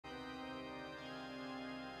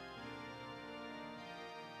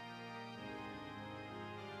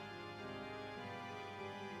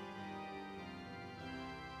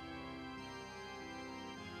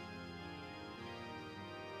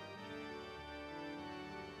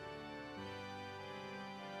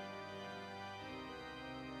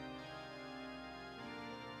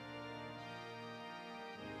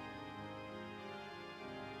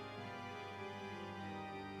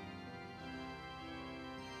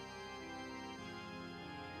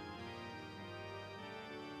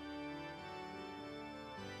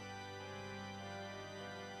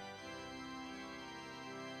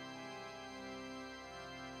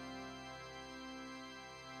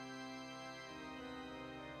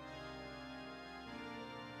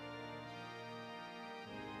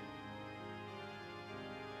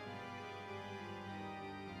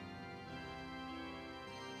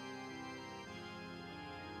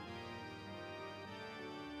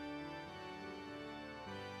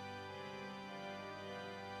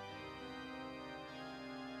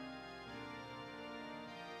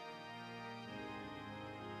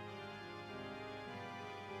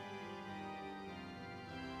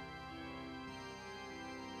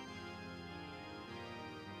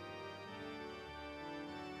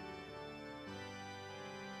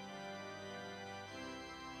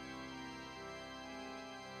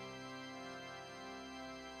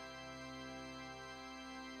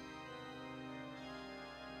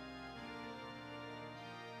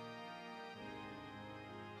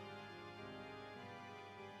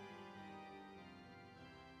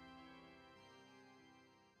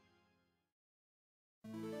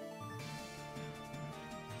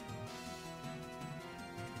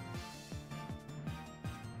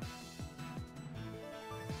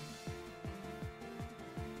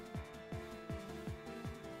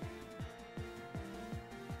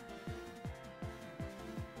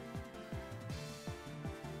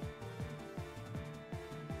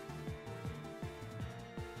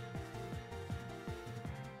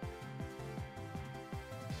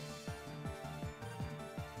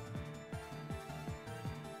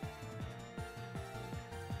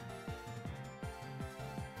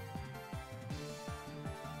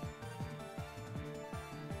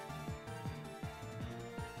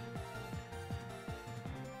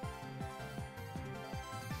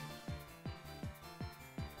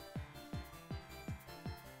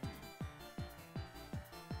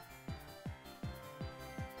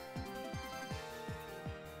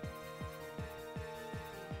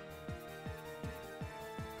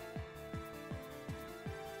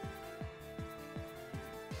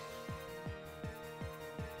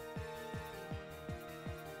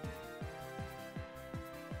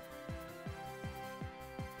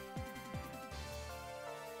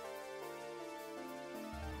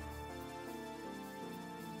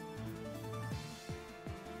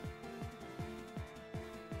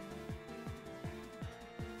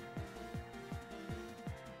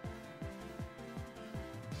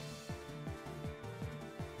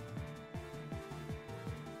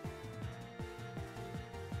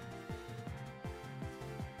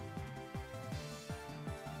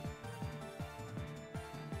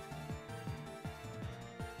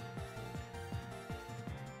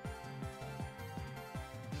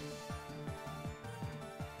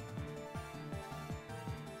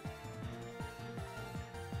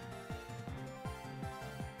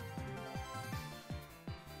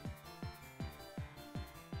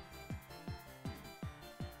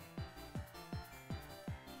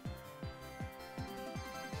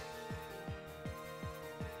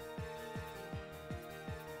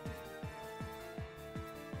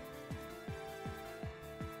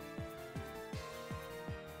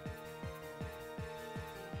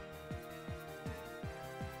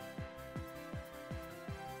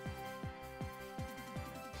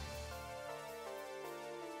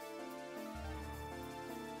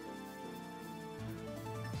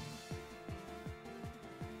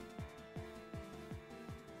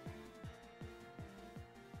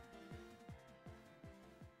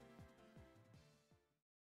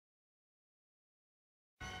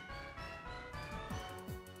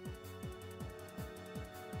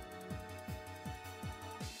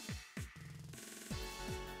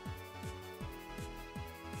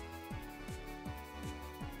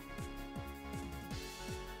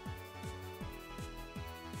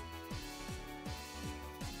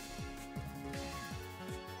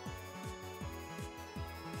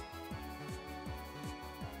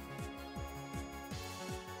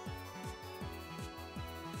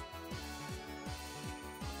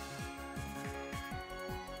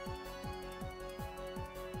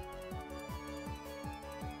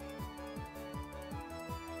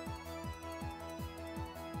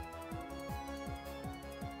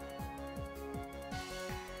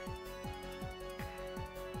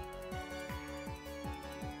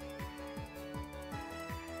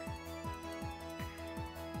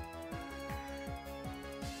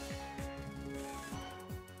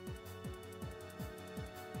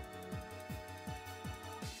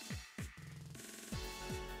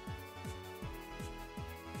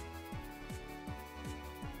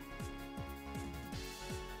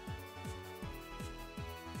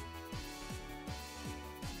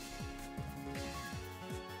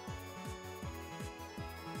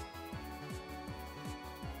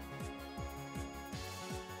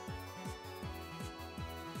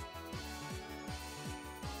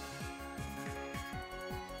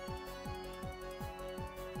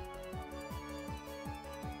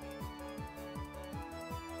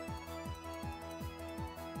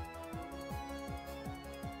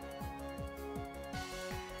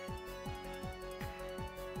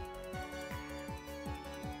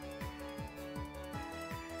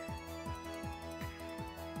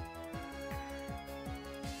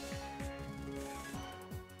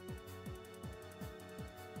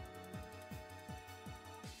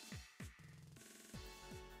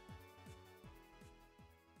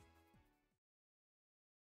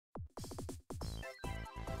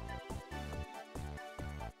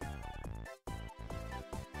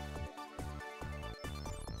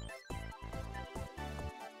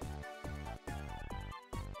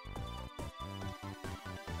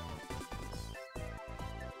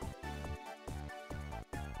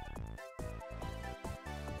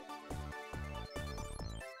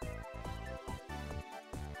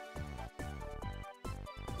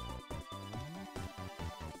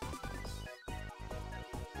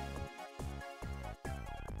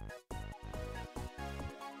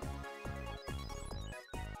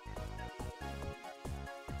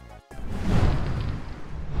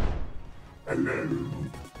Hello.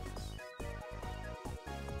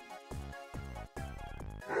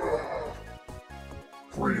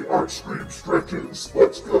 Free art stream stretches.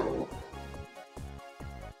 Let's go.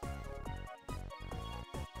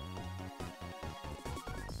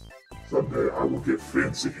 Someday I will get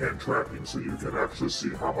fancy hand tracking so you can actually see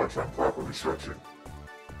how much I'm properly stretching.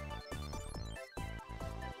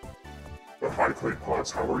 But hi Clay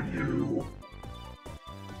Pots, how are you?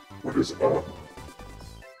 What is up?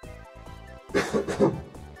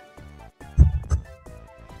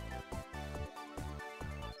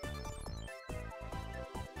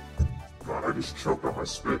 God, I just choked on my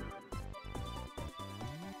spit.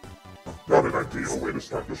 Not an ideal way to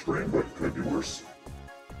start the stream, but it could be worse.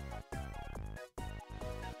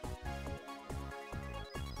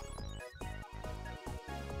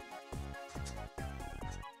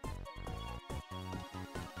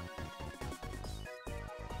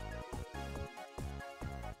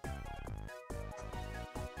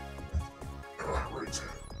 Right.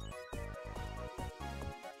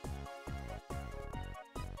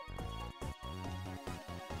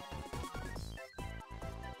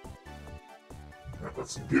 Now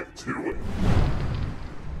let's get to it.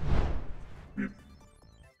 Beep.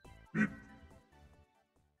 Beep.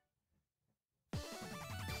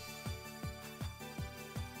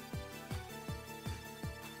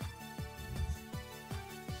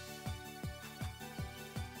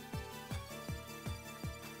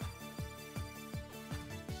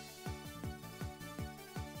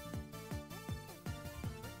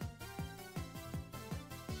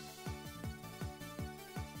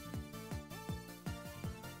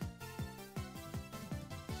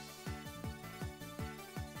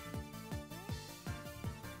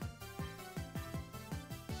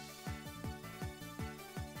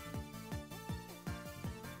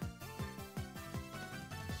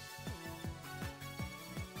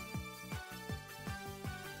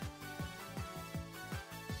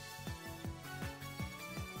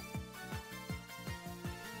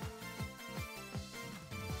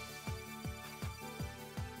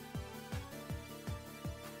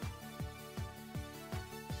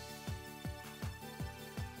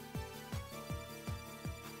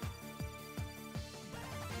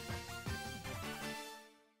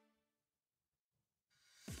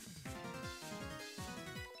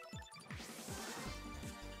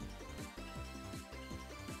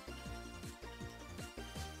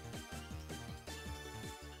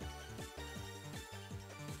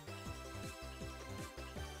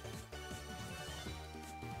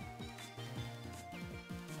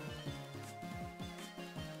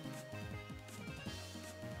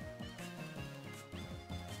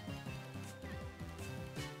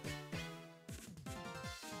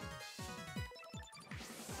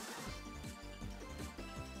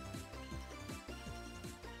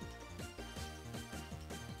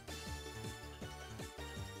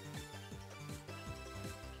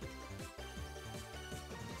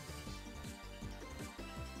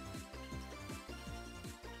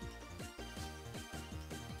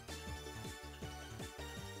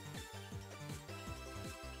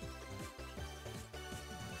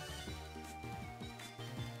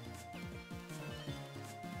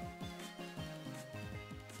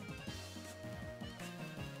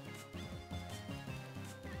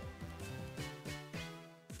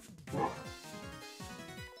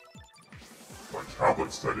 My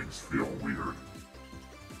tablet settings feel weird.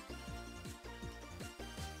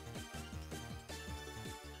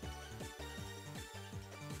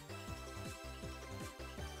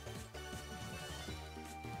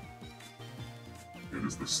 It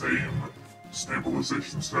is the same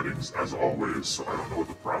stabilization settings as always, so I don't know what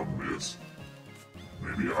the problem is.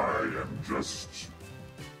 Maybe I am just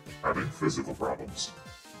having physical problems.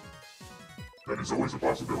 That is always a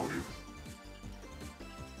possibility.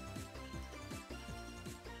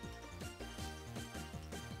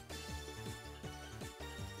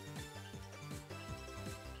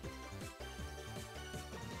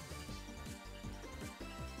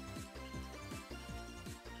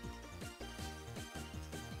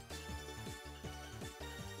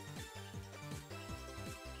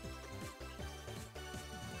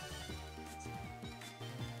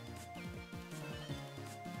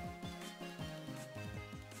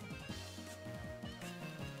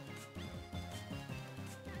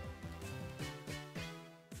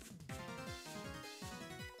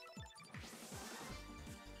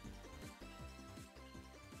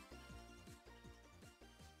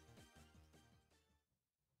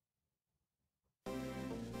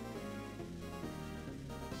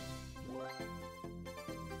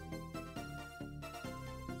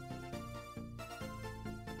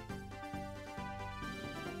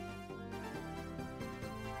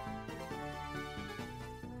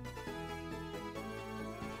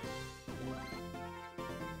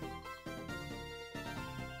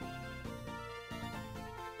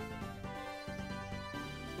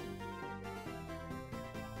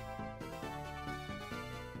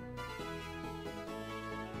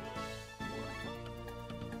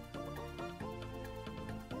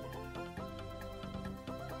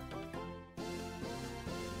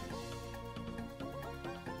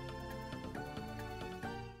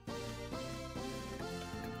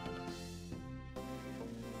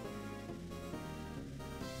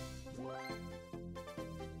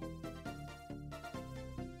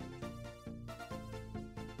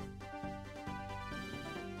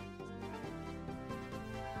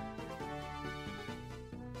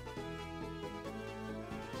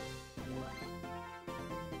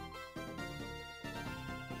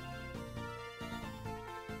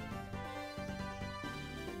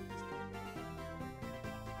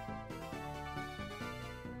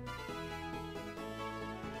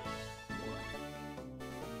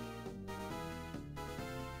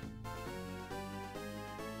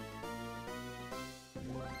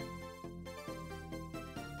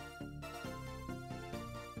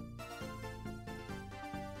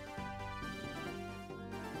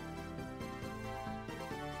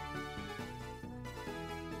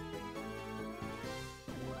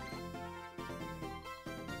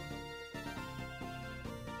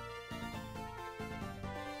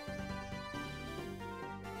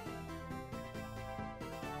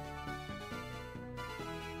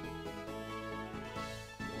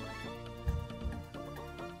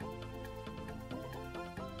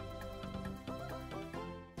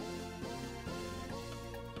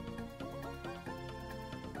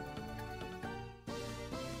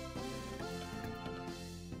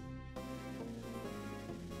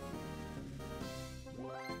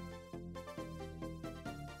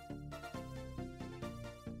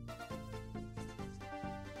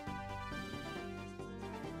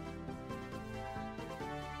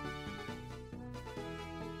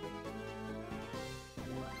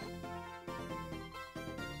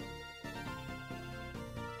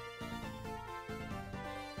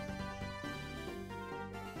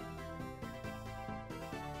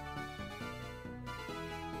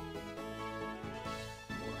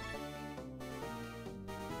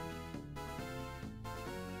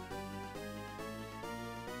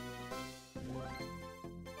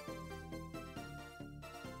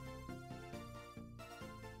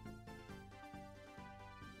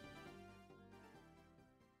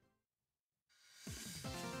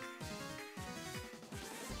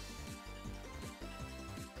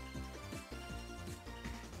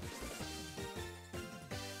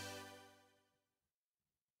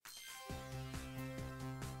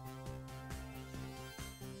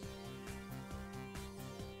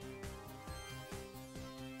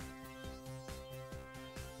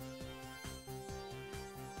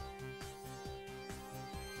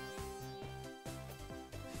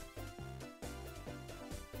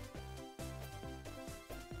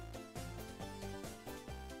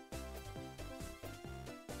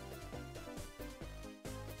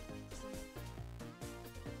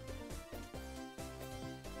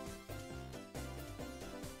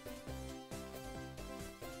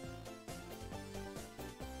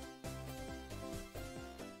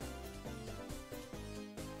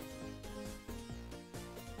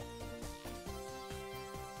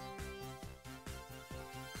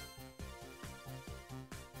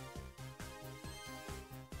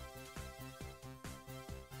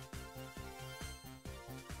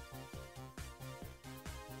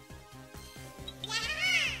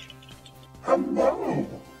 Hello!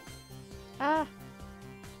 Ah,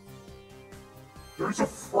 There's a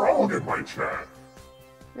frog in my chat.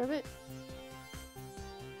 Ribbit.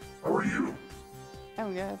 How are you?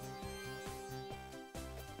 I'm good.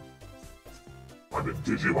 I'm in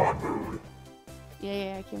Digimon mode.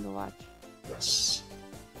 Yeah, I came to watch. Yes.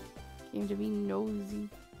 Came to be nosy.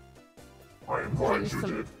 I am glad you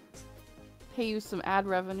did. Pay you some ad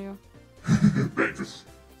revenue. Thanks.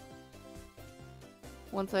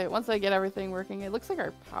 Once I get everything working. It looks like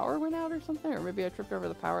our power went out or something, or maybe I tripped over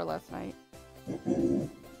the power last night. Ooh.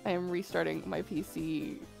 I am restarting my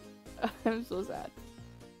PC. I'm so sad.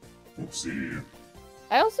 Oopsie.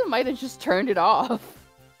 I also might have just turned it off.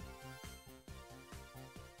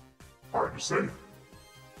 Hard to say.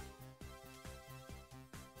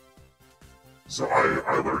 So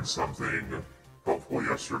I learned something helpful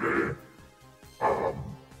yesterday.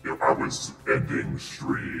 I was ending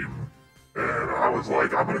stream, and I was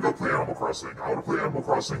like, I'm gonna go play Animal Crossing. I wanna play Animal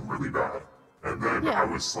Crossing really bad. And then Yeah. I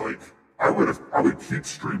was like, I would keep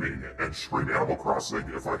streaming and stream Animal Crossing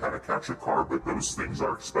if I had a capture card, but those things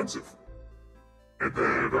are expensive. And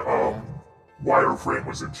then Wireframe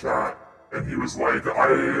was in chat, and he was like,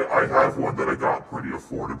 I have one that I got pretty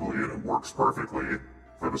affordably, and it works perfectly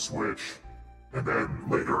for the Switch. And then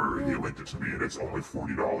later he linked it to me, and it's only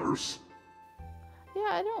 $40.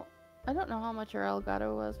 Yeah, I don't know how much our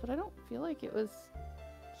Elgato was, but I don't feel like it was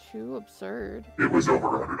too absurd. It was over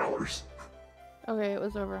 $100. Okay, it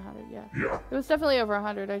was over 100, yeah. Yeah. It was definitely over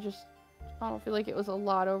 100, I don't feel like it was a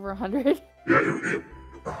lot over 100. Yeah,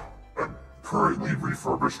 currently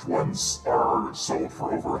refurbished ones are sold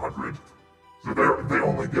for over 100. So they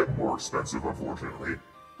only get more expensive, unfortunately.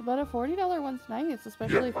 But a $40 one's nice,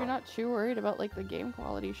 especially if you're not too worried about like the game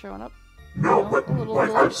quality showing up. No, You know, but a little like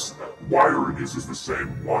glitch. Wired uses the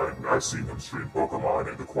same one. I've seen him stream Pokemon,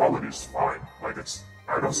 and the quality's fine. Like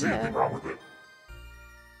I don't see anything wrong with it.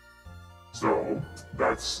 So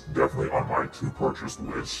that's definitely on my to-purchase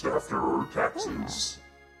list after taxes.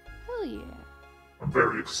 Hell yeah. I'm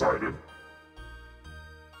very excited.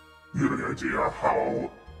 You have any idea how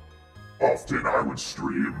often I would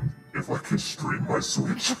stream if I could stream my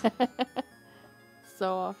Switch?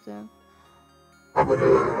 So often. I'm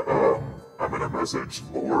gonna message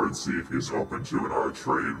Lore and see if he's open to an art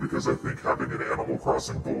trade, because I think having an Animal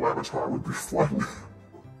Crossing bull avatar would be fun.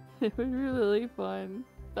 It would be really fun.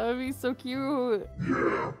 That would be so cute.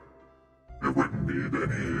 Yeah. It wouldn't need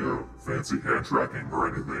any fancy hand tracking or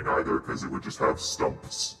anything either, because it would just have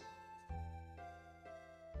stumps.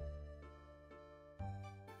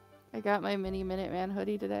 I got my mini Minuteman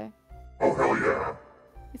hoodie today. Oh, hell yeah.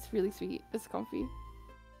 It's really sweet. It's comfy.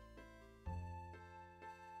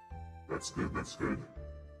 That's good, that's good.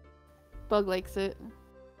 Bug likes it.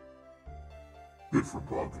 Good for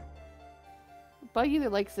Bug. Bug either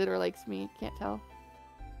likes it or likes me. Can't tell.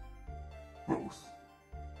 Both.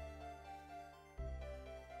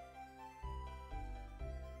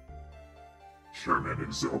 Sherman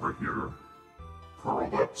is over here,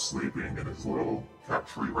 curled up, sleeping in his little cat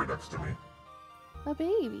tree right next to me. A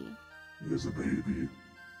baby. He is a baby.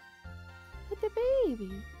 Like a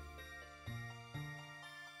baby.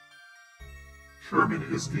 Sherman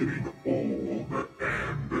is getting old,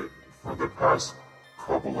 and for the past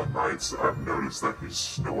couple of nights, I've noticed that he's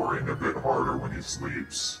snoring a bit harder when he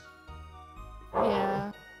sleeps.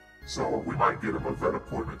 Yeah. So we might get him a vet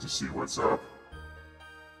appointment to see what's up.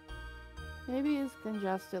 Maybe he's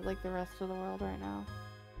congested like the rest of the world right now.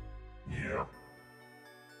 Yeah.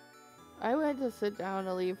 I went to sit down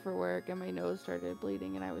to leave for work and my nose started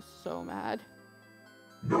bleeding and I was so mad.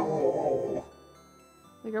 No.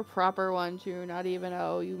 Like a proper one too, not even,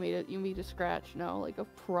 oh, you made a scratch. No, like a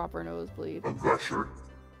proper nosebleed. A gusher.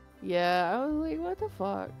 Yeah, I was like, what the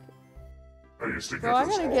fuck? I used to get Bro,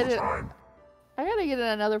 this all the time. I gotta get in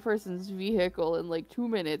another person's vehicle in like 2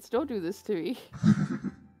 minutes. Don't do this to me.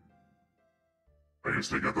 I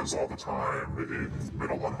used to get those all the time in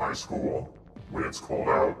middle and high school when it's cold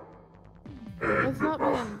out. And It's not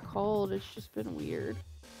been cold, it's just been weird.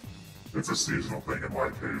 it's a seasonal thing in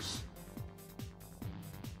my case.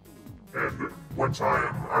 And one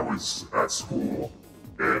time I was at school,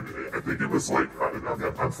 and I think it was like, I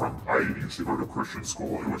used to go to Christian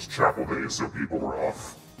school. It was chapel day, so people were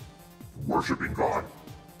off worshiping God.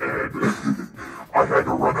 And I had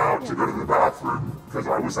to run out to go to the bathroom because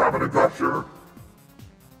I was having a gusher.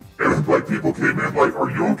 And like people came in like,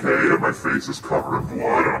 are you okay? And my face is covered in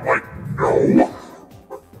blood, and I'm like, no.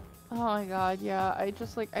 Oh my god, yeah. I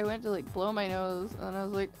went to like blow my nose and I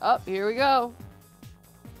was like, oh, here we go.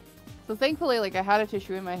 So thankfully, like I had a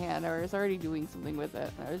tissue in my hand, or I was already doing something with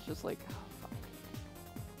it. And I was just like, oh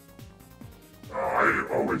fuck. I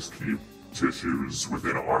always keep tissues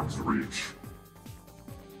within arm's reach.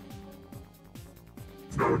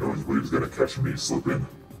 No nosebleed's gonna catch me slipping.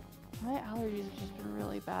 My allergies have just been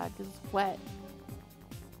really bad because it's wet.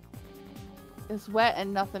 It's wet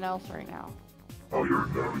and nothing else right now. Oh, your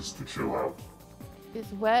nose to chill out.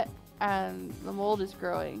 It's wet and the mold is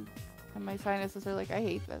growing. And my sinuses are like, I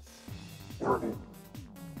hate this. Horrible.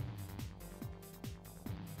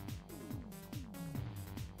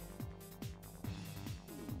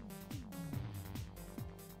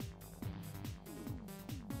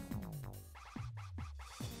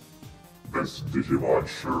 This Digimon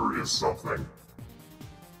sure is something.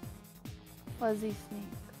 Fuzzy Snake.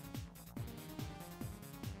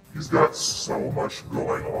 He's got so much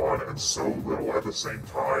going on and so little at the same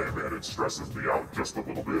time, and it stresses me out just a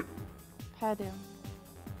little bit. Pet him.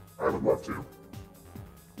 I would love to.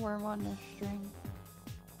 Worm on a string.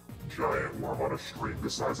 Giant worm on a string the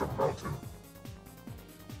size of a mountain.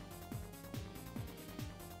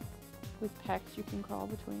 With pecs you can crawl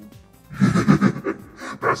between.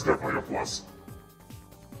 That's definitely a plus.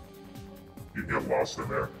 You get lost in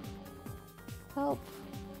there. Help.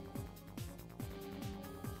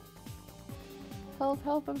 Help,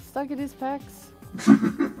 help, I'm stuck in his pecs.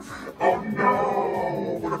 Oh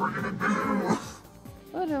no! What am I gonna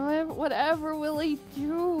do? Whatever will he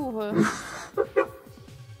do?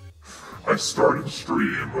 I started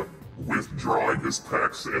stream with drawing his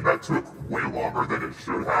pecs, and that took way longer than it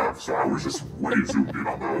should have, so I was just way zoomed in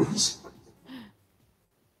on those.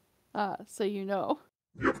 So you know.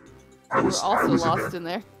 Yep. I was also lost in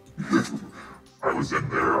there. I was in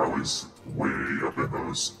there, I was way up in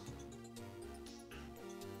those.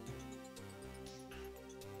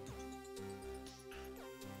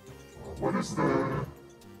 What is the...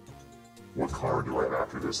 What card do I have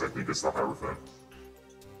after this? I think it's the Hierophant.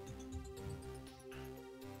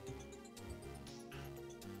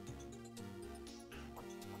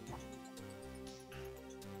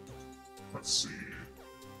 Let's see.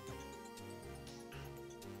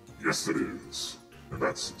 Yes, it is. And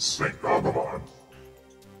that's Saint Agumon.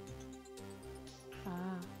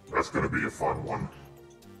 That's gonna be a fun one.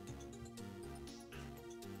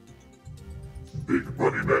 Big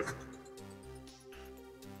bunny neck.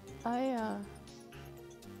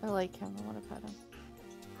 I like him. I want to pet him.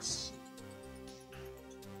 Yes.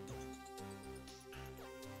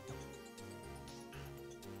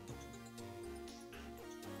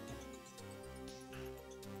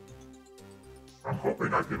 I'm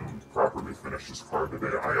hoping I can properly finish this card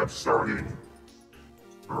today. I am starting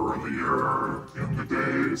earlier in the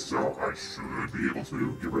day, so I should be able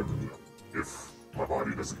to, given if my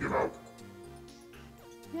body doesn't give out.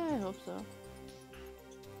 Yeah, I hope so.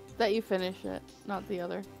 That you finish it, not the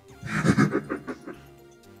other.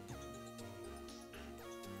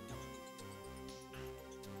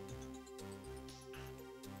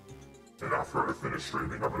 And after I finish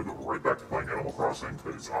streaming, I'm gonna go right back to playing Animal Crossing,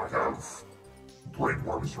 because I have brain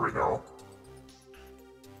worms right now.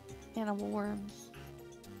 Animal worms.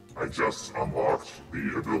 I just unlocked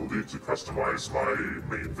the ability to customize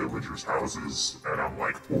my main villagers' houses, and I'm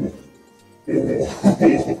like, oh.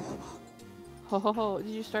 Oh,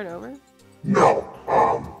 did you start over? No,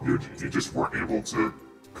 you just weren't able to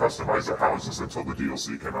customize the houses until the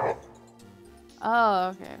DLC came out. Oh,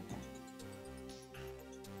 okay.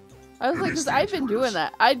 I was like, because I've been doing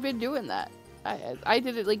that. I'd been doing that. I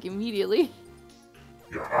did it like immediately.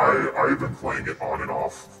 Yeah, I've been playing it on and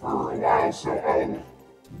off for a while, so I'll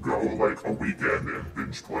go like a weekend and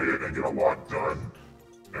binge play it and get a lot done,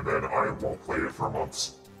 and then I won't play it for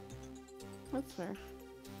months. That's fair.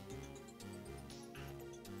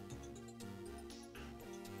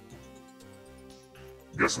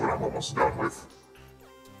 Guess what I'm almost done with?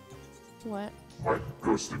 What? My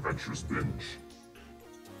Ghost Adventures binge.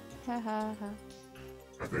 Ha ha ha.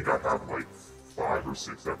 I think I have like 5 or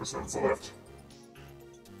 6 episodes left.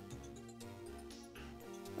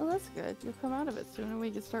 Well, that's good. You'll come out of it soon and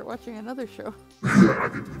we can start watching another show. I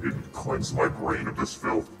can cleanse my brain of this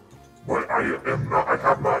filth. But I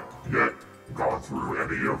have not yet gone through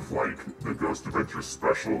any of like the Ghost Adventures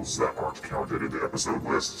specials that aren't counted in the episode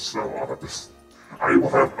list, so I'll have to... I will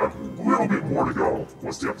have a little bit more to go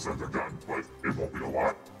once the episodes are done, but it won't be a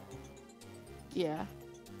lot. Yeah.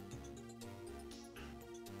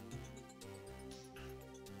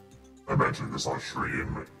 I mentioned this on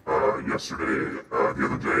stream yesterday. The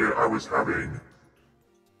other day I was having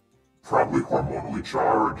probably hormonally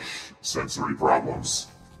charged sensory problems,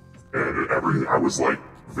 and I was like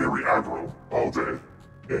very aggro all day,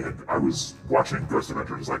 and I was watching Ghost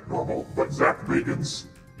Adventures like normal, but Zach Bagans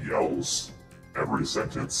yells every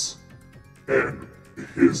sentence, and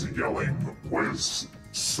his yelling was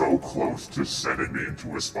so close to sending me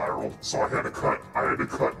into a spiral, so I had to cut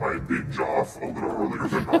my binge off a little earlier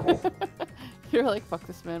than normal. You're like, fuck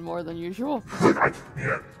this man more than usual. Like, I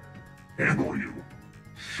can't handle you.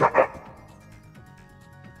 Shut up.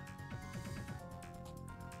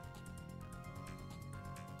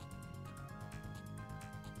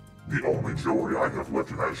 The only joy I have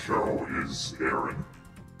left in that show is Aaron.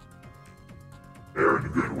 Aaron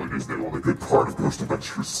Goodwin is the only good part of Ghost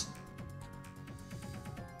Adventures.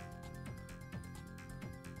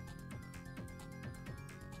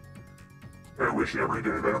 I wish every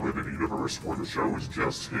day that I lived in a universe where the show is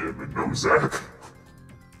just him and no Zach.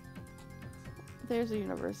 There's a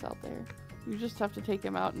universe out there. You just have to take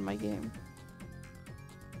him out in my game.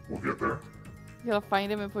 We'll get there. You gotta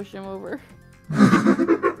find him and push him over.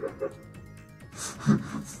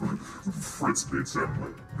 Fritz beats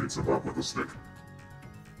him up with a stick.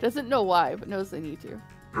 Doesn't know why, but knows they need to.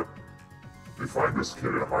 Yep. They find this kid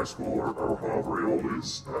in high school or however old he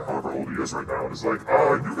is right now, and is like,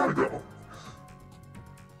 you gotta go.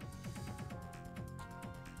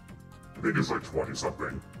 I think he's like 20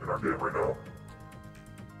 something in our game right now.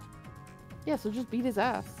 Yeah, so just beat his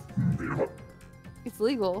ass. Beat him up. It's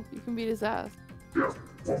legal. You can beat his ass. Yeah,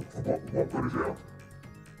 won't go to jail.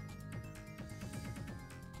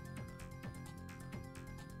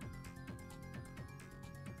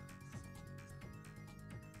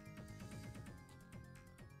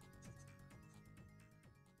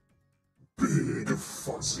 Big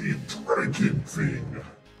fuzzy dragon thing.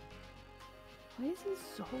 Why is he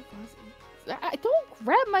so fuzzy? Don't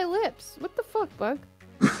grab my lips. What the fuck, bug?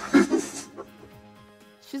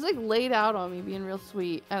 She's like laid out on me being real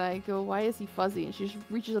sweet, and I go, why is he fuzzy? And she just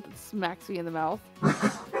reaches up and smacks me in the mouth.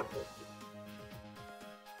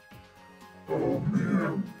 Oh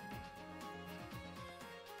man.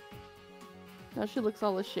 Now she looks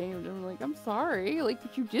all ashamed, and I'm like, I'm sorry, like,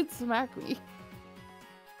 but you did smack me.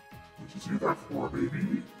 What'd you do that for,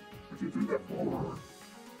 baby? What'd you do that for?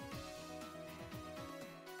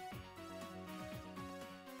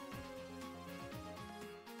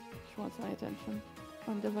 She wants my attention.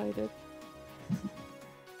 Undivided.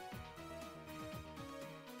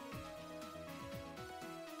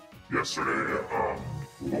 Yesterday,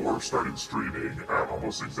 Lore started streaming at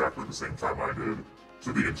almost exactly the same time I did.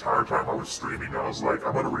 So the entire time I was streaming, I was like,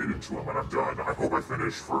 I'm gonna raid into him when I'm done. I hope I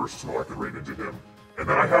finish first so I can raid into him. And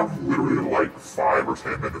then I have literally like 5 or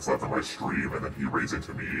 10 minutes left of my stream, and then he raids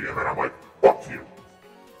into me, and then I'm like, fuck you.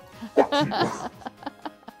 Fuck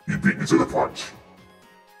you. You beat me to the punch.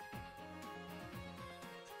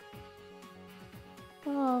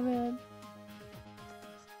 Oh man.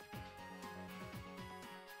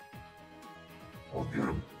 I'll get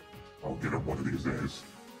him. I'll get him one of these days.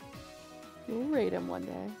 You'll raid him one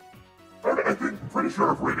day. I think, I'm pretty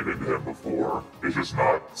sure I've raided into him before. It's just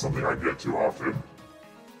not something I get too often.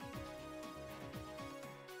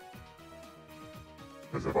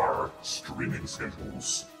 Because of our streaming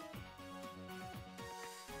schedules.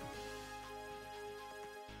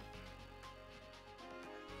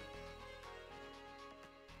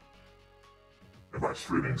 And by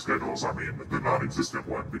streaming schedules, I mean the non-existent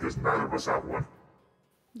one, because neither of us have one.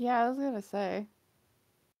 Yeah, I was gonna say.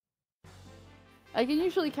 I can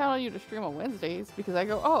usually count on you to stream on Wednesdays because I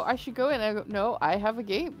go, oh, I should go in. I go, no, I have a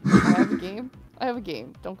game. I have a game. I have a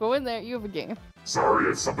game. Don't go in there. You have a game. Sorry,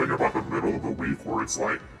 it's something about the middle of the week where it's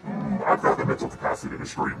like, I've got the mental capacity to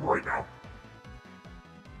stream right now.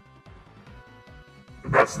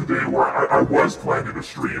 And that's the day where I was planning to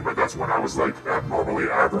stream, but that's when I was like abnormally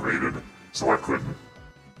aggravated, so I couldn't.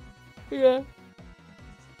 Yeah.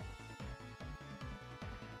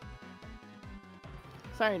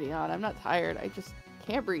 Sorry to yawn. I'm not tired. I just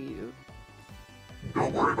can't breathe.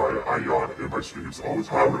 Don't worry about it. I yawn in my streams all the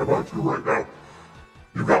time, and I'm about to right now.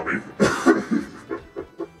 You got me.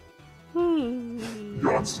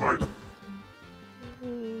 Yawn snipe.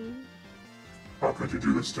 How could you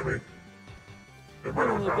do this to me? In my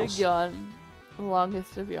own The big house. yawn. The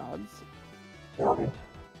longest of yawns. Horrible.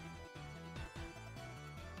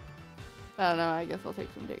 I don't know. I guess I'll take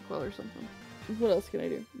some Dayquil or something. What else can I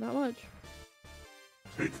do? Not much.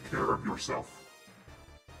 Take care of yourself.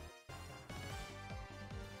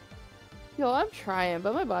 Yo, I'm trying,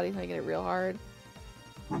 but my body's making it real hard.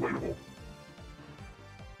 Relatable.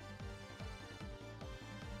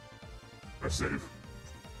 I save.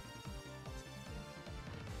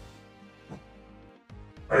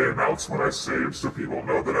 I announce when I save so people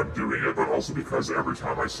know that I'm doing it, but also because every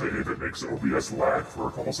time I save it makes OBS lag for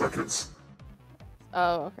a couple seconds.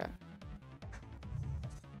 Oh, okay.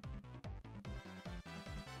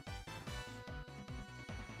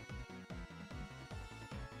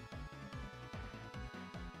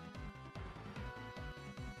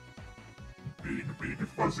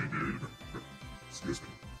 fuzzy dude. Excuse me.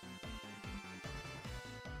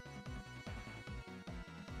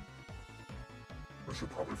 I should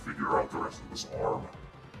probably figure out the rest of this arm.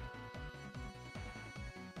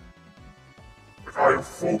 Like, I have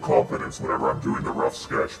full confidence whenever I'm doing the rough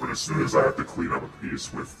sketch, but as soon as I have to clean up a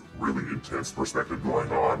piece with really intense perspective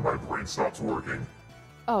going on, my brain stops working.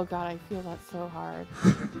 Oh god, I feel that so hard.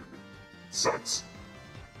 Sucks.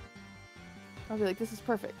 I'll be like, this is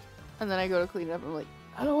perfect. And then I go to clean it up and I'm like,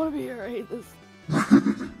 I don't want to be here, I hate this.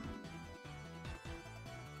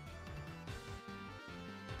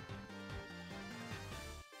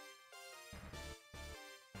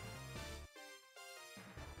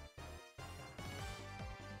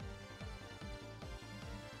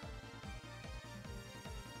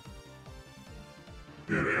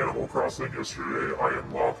 In Animal Crossing yesterday, I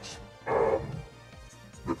unlocked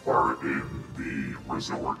the part in the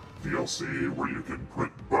resort DLC where you can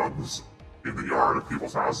put bugs in the yard of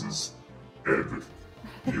people's houses, and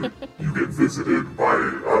you get visited by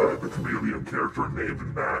the chameleon character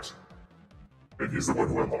named Matt, and he's the one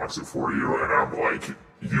who unlocks it for you, and I'm like,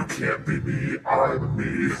 you can't be me, I'm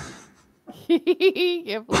me.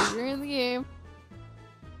 Can't believe you're in the game.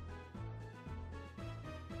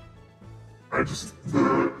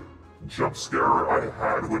 The jump scare I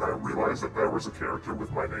had when I realized that there was a character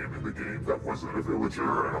with my name in the game that wasn't a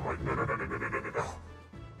villager, and I'm like, no.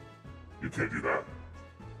 You can't do that.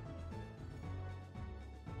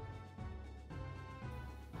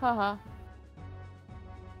 Haha.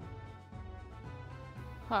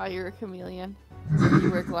 Ha, you're a chameleon.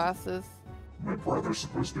 You wear glasses. My brother's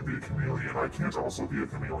supposed to be a chameleon. I can't also be a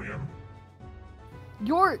chameleon.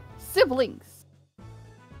 Your siblings!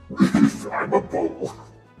 I'm a bull.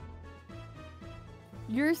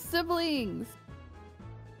 Your siblings!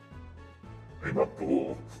 I'm a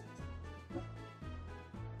bull.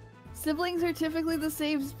 Siblings are typically the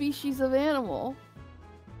same species of animal.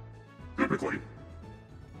 Typically.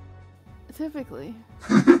 Typically.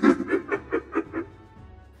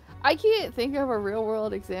 I can't think of a real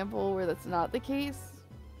world example where that's not the case,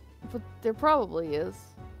 but there probably is.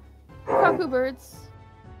 Cuckoo birds.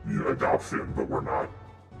 Yeah, adoption, but we're not.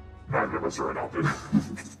 Neither of us are adopted.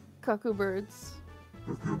 Cuckoo birds.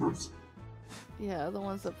 Cuckoo birds. Yeah, the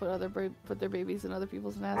ones that put their babies in other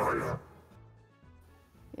people's nests. Oh yeah.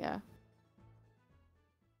 Yeah.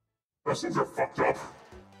 Those things are fucked up.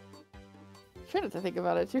 Try not to think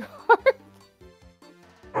about it too hard.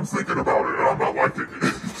 I'm thinking about it and I'm not liking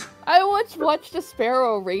it. I once watched a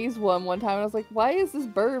sparrow raise one time and I was like, why is this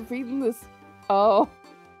bird feeding this? Oh.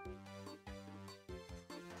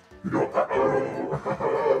 You know,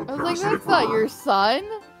 I was like, that's not your son.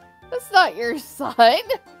 That's not your son.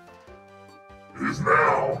 It is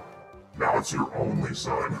now. Now it's your only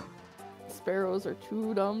son. Sparrows are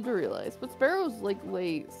too dumb to realize. But sparrows, like,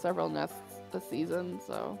 lay several nests a season,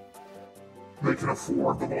 so... They can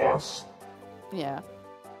afford the loss. Yeah.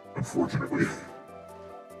 Unfortunately.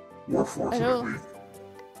 Or fortunately.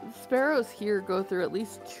 Sparrows here go through at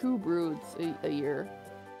least 2 broods a year.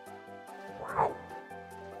 Wow.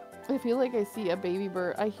 I feel like I see a baby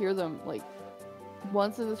bird. I hear them, like,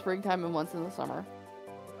 once in the springtime and once in the summer.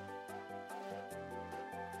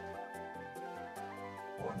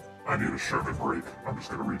 I need a Sherman break. I'm just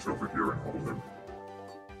gonna reach over here and hold him.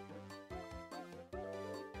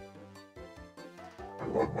 I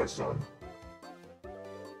love my son.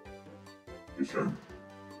 You sure?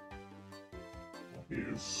 He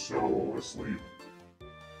is so asleep.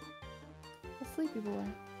 A sleepy boy.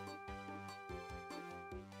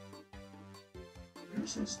 You're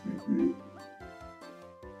so sleepy.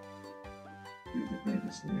 Baby,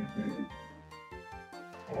 sleepy.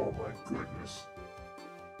 Oh my goodness.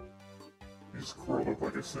 He's curled up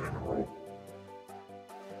like a cinnamon roll.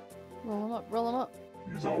 Roll him up, roll him up.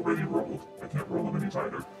 He's already rolled. I can't roll him any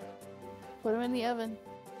tighter. Put him in the oven.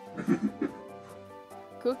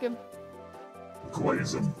 Cook him.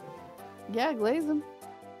 Glaze him. Yeah, glaze him.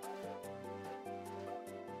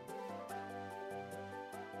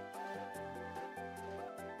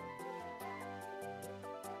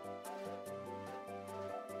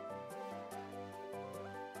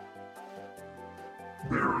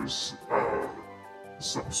 There's,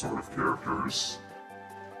 some sort of characters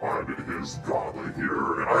on his gauntlet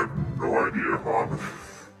here, and I have no idea how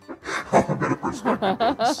I'm gonna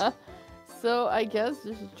perspective this. So I guess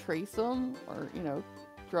just trace them, or, you know,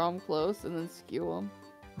 draw them close and then skew them.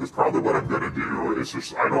 That's probably what I'm gonna do. It's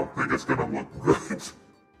just, I don't think it's gonna look good.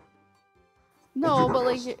 No, but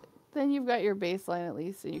like, then you've got your baseline at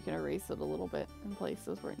least, and you can erase it a little bit in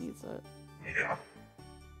places where it needs it. Yeah.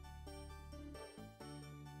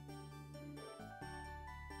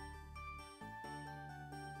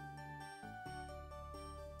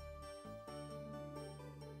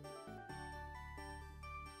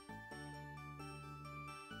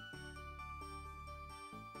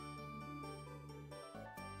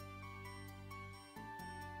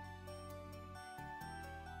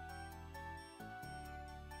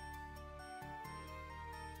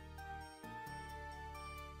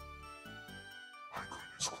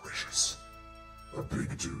 Goodness gracious. A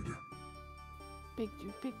big dude. Big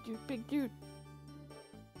dude, big dude, big dude.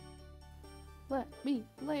 Let me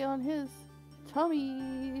lay on his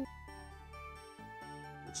tummy.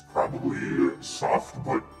 It's probably soft,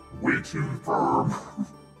 but way too firm.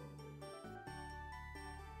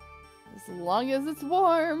 As long as it's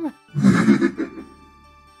warm.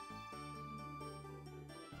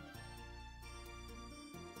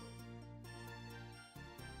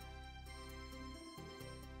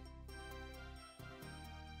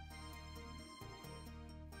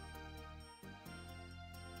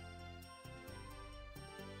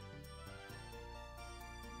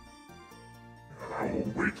 I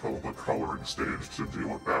will wait till the coloring stage to deal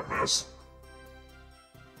with that mess.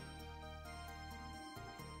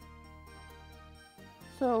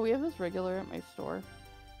 So we have this regular at my store.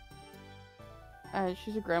 And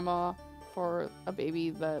she's a grandma for a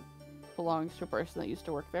baby that belongs to a person that used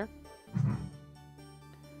to work there.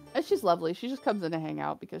 And she's lovely. She just comes in to hang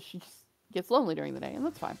out because she just gets lonely during the day, and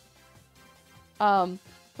that's fine. But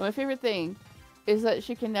my favorite thing is that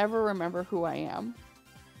she can never remember who I am.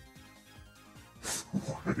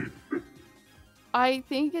 I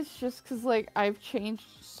think it's just because, like, I've changed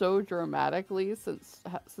so dramatically since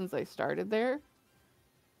I started there.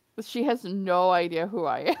 But she has no idea who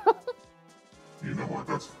I am. You know what?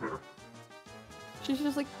 That's fair. She's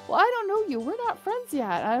just like, well, I don't know you. We're not friends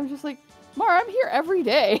yet. And I'm just like, Mar, I'm here every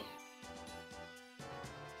day.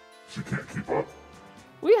 She can't keep up.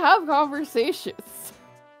 We have conversations.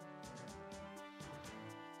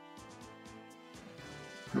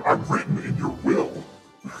 I'm written in your will.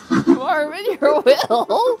 Mar, I'm in your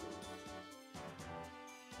will.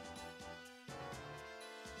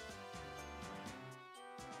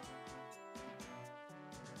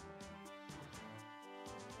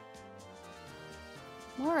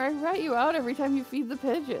 Mar, I rat you out every time you feed the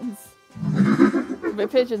pigeons. By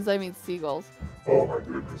pigeons, I mean seagulls. Oh my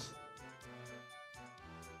goodness.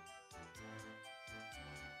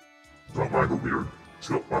 Don't mind the weird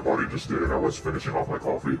tilt my body just did. I was finishing off my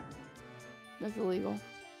coffee. That's illegal.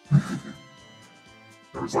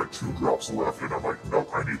 There was like 2 drops left, and I'm like, nope,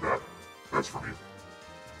 I need that. That's for me.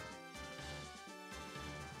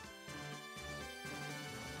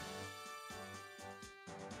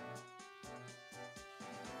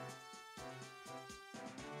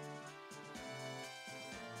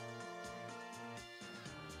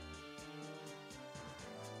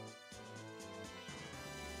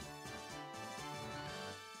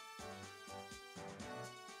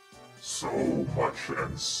 So much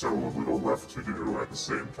and so little left to do at the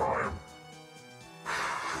same time.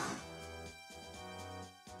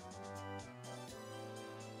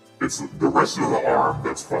 It's the rest of the arm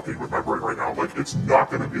that's fucking with my brain right now. Like, it's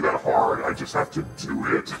not gonna be that hard. I just have to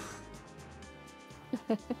do it.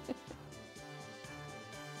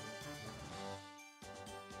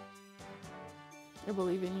 I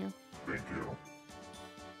believe in you. Thank you.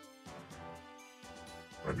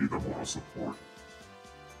 I need the moral support.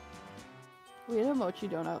 We had a mochi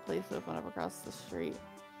donut place open up across the street.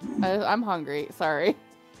 I'm hungry. Sorry.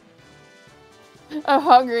 I'm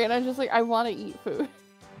hungry and I'm just like, I want to eat food.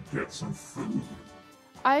 Get some food.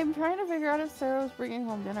 I'm trying to figure out if Sarah was bringing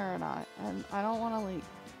home dinner or not. And I don't want to, like,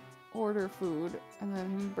 order food and then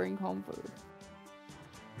him bring home food.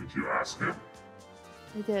 Did you ask him?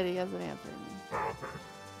 He did. He hasn't answered me. Oh, okay.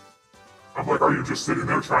 I'm like, are you just sitting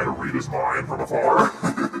there trying to read his mind from afar?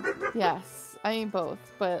 Yes. I mean both.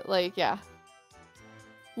 But, like, yeah.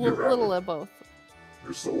 You're Little of both.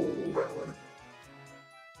 You're so valid.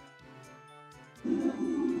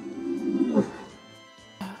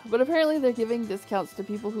 But apparently they're giving discounts to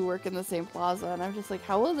people who work in the same plaza, and I'm just like,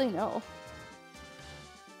 how will they know?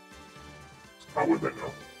 How would they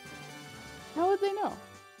know? How would they know?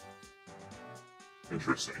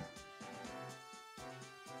 Interesting.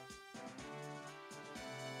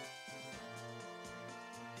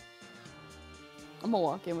 I'm gonna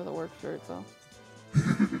walk in with a work shirt, so.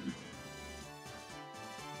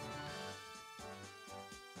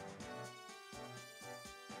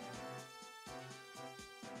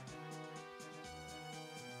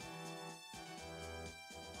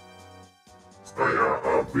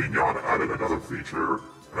 Vignon added another feature,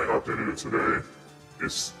 and I updated it today.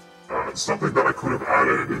 It's something that I could have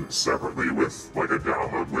added separately with like a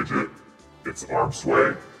download widget. It's arm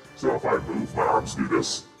sway, so if I move, my arms do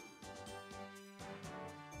this.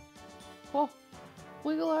 Oh,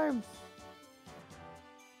 wiggle arms.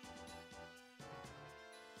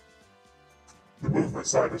 The movement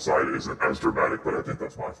side to side isn't as dramatic, but I think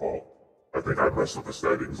that's my fault. I think I messed with the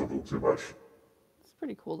settings a little too much. It's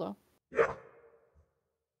pretty cool though. Yeah.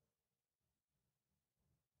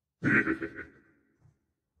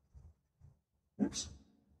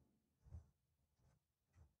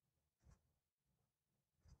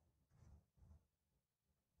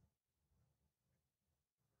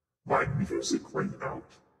 My music rang out.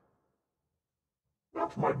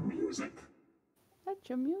 Not my music. That's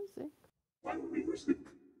your music. My music.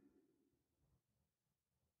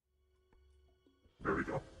 There we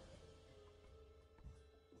go.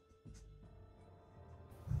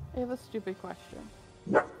 I have a stupid question.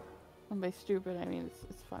 Yeah. And by stupid, I mean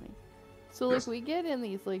it's funny. So, like, Yes. we get in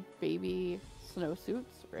these, like, baby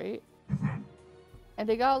snowsuits, right? Mm-hmm. And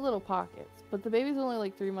they got little pockets, but the baby's only,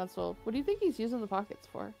 like, 3 months old. What do you think he's using the pockets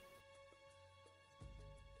for?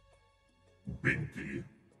 Binky.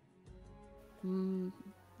 You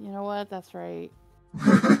know what? That's right.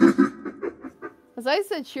 Because I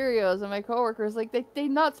said Cheerios, and my coworker was like, they're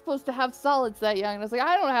not supposed to have solids that young. And I was like,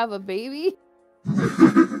 I don't have a baby.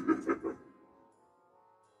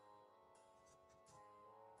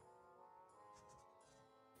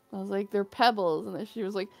 I was like, they're Pebbles. And then she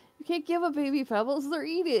was like, you can't give a baby Pebbles, they'll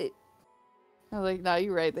eat it. I was like, no,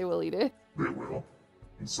 you're right, they will eat it. They will.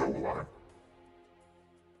 And so will I.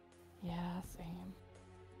 Yeah, same.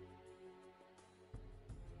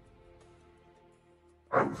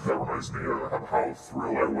 That reminds me of how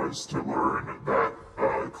thrilled I was to learn that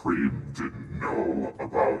Cream didn't know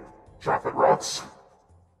about chocolate rocks.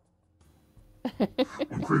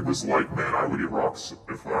 When Cream was like, man, I would eat rocks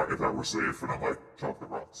if that were safe, and I'm like, chocolate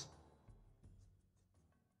rocks.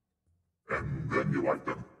 And then you like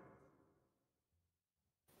them.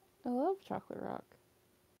 I love chocolate rock.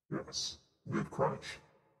 Yes. Good crunch.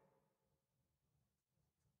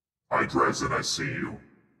 Hi, Dresden, I see you.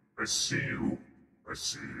 I see you. I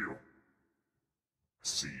see you. I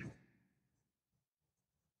see you.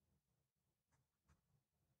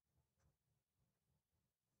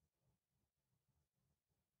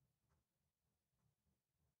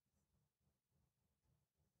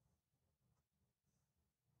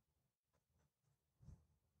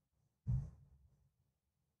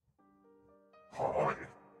 Hi.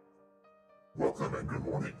 Welcome and good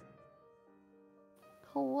morning.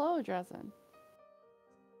 Hello, Dresden.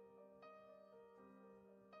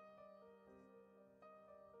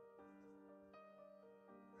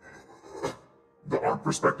 The arm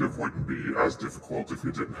perspective wouldn't be as difficult if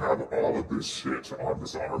you didn't have all of this shit on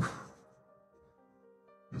this arm.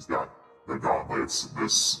 He's got the gauntlets,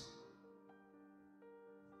 this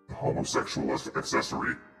homosexual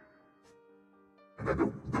accessory, and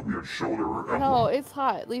then the weird shoulder emblem. No, it's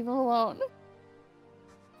hot. Leave him alone.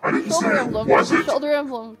 I didn't say Shoulder it emblem. wasn't. Shoulder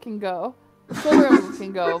emblem can go. Shoulder emblem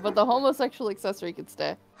can go, but the homosexual accessory can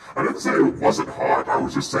stay. I didn't say it wasn't hot. I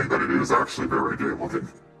was just saying that it is actually very gay looking.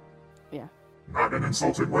 Yeah. Not in an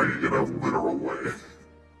insulting way, in a literal way.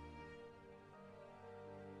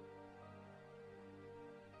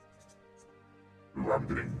 Ooh, I'm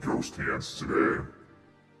getting ghost hands today.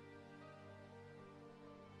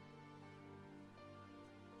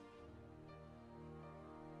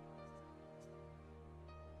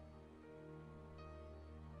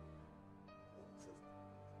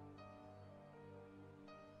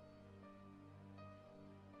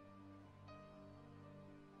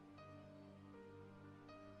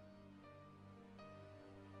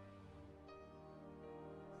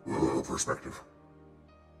 Perspective.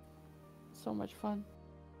 So much fun.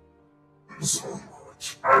 So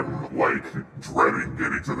much. I'm, like, dreading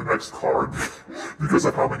getting to the next card because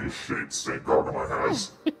of how many shapes St. Gargamel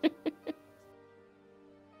has.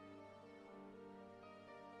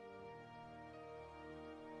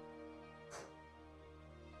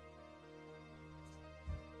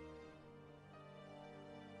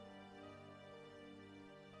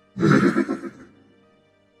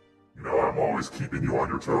 You know, I'm always keeping you on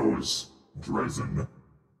your toes, Dresden.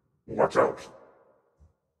 Watch out.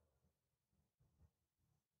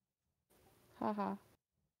 Haha.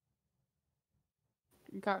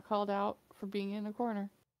 Got called out for being in a corner.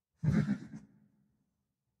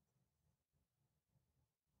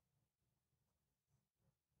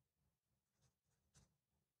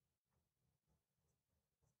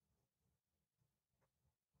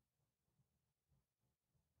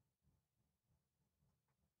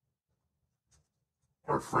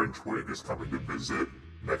 Our friend Twig is coming to visit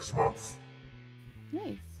next month,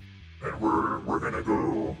 Nice. and we're gonna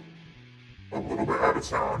go a little bit out of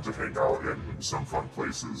town to hang out in some fun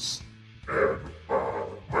places. And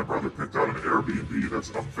my brother picked out an Airbnb that's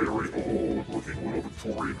a very old looking little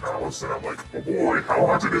Victorian house, and I'm like, oh boy, how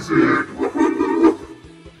haunted is it? Woohoo!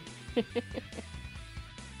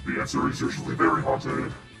 The answer is usually very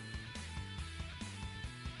haunted.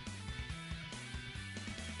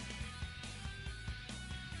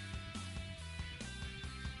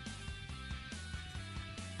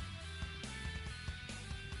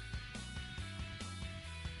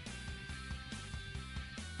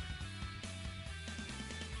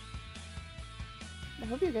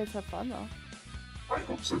 hope you guys have fun though. I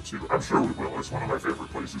hope so too. I'm sure we will. It's one of my favorite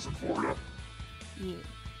places in Florida. Yeah.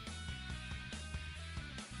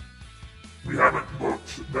 We haven't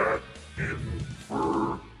booked that in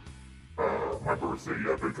for my birthday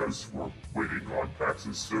yet because we're waiting on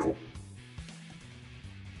taxes still.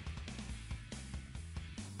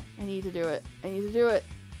 I need to do it. I need to do it.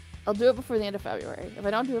 I'll do it before the end of February. If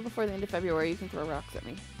I don't do it before the end of February, you can throw rocks at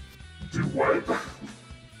me. Do what?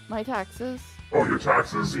 My taxes. Oh, your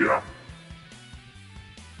taxes? Yeah.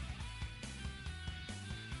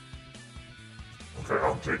 Okay,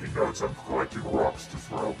 I'm taking notes. I'm collecting rocks to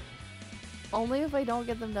throw. Only if I don't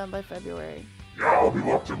get them done by February. Yeah, I'll be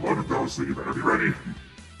locked and loaded though, so you better be ready.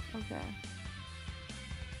 Okay.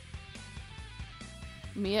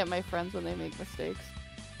 Me and my friends when they make mistakes.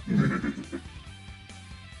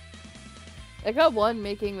 I got one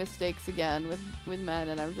making mistakes again with men,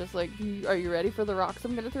 and I'm just like, are you ready for the rocks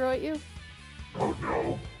I'm gonna throw at you? Oh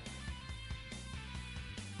no.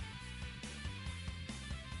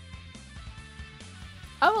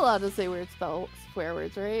 I'm allowed to say weird swear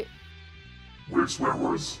words, right? Weird swear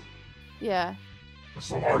words? Yeah.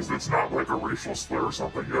 So long as it's not like a racial slur or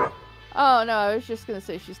something, yeah. Oh no, I was just gonna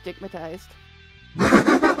say she's stigmatized.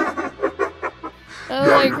 I'm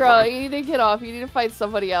Yeah, like, you're bro, right. you need to get off. You need to find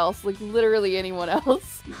somebody else. Like, literally anyone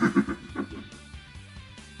else.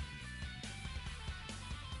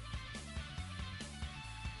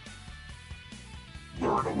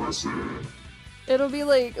 Learn a lesson. It'll be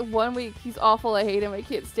like, 1 week, he's awful, I hate him, I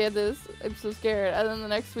can't stand this, I'm so scared. And then the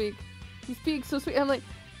next week, he's being so sweet. I'm like,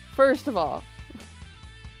 first of all,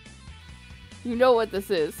 you know what this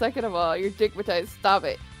is. Second of all, you're stigmatized. Stop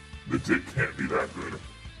it. The dick can't be that good.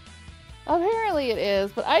 Apparently it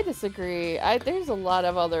is, but I disagree. There's a lot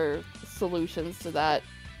of other solutions to that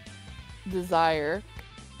desire.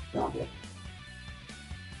 Horrible.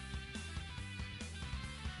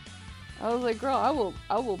 I was like, girl,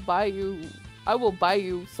 I will buy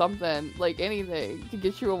you something, like anything, to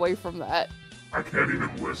get you away from that. I can't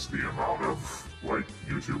even list the amount of, like,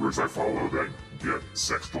 YouTubers I follow that get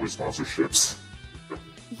sex toy sponsorships.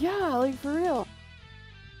 Yeah, like for real.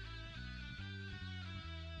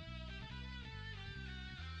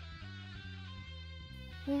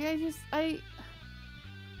 Like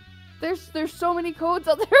there's so many codes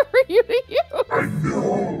out there for you to use. I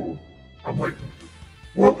know! I'm like,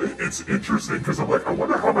 well, it's interesting because I'm like, I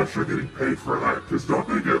wonder how much they're getting paid for that, because don't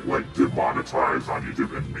they get, like, demonetized on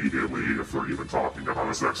YouTube immediately if they're even talking about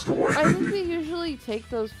a sex toy? I think they usually take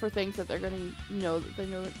those for things that they're gonna know that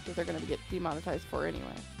they're gonna get demonetized for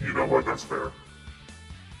anyway. You know what, that's fair.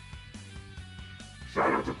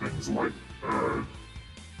 Shout out to things like,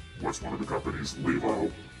 what's one of the companies?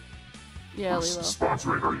 Levo. Yeah, for Lilo.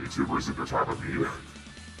 sponsoring our YouTubers in their time of need.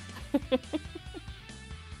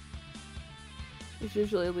 It's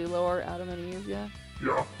usually Lilo or Adam and Eve, yeah.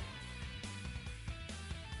 Yeah.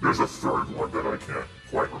 There's a third one that I can't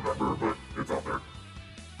quite remember, but it's out there.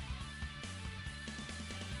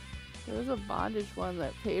 There was a bondage one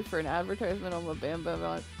that paid for an advertisement on my Bim Bam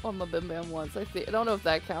once. I don't know if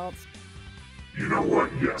that counts. You know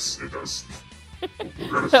what? Yes, it does.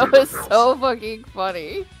 That was so fucking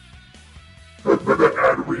funny. The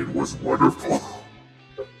ad read was wonderful.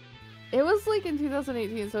 It was like in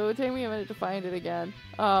 2018, so it would take me a minute to find it again.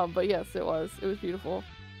 But yes, it was. It was beautiful.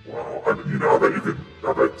 Wow, I mean, you know, I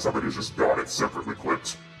bet somebody's just got it separately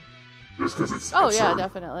clipped. Just because it's Oh absurd. yeah,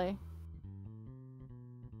 definitely.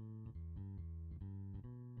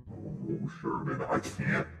 Oh, Sherman, I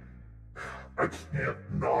can't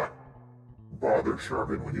not bother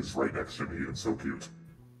Sherman when he's right next to me and so cute.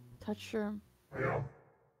 Touch Sherm. I am.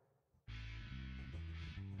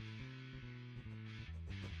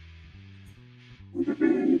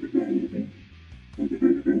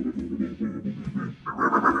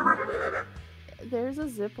 There's a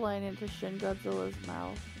zip line into Shin Godzilla's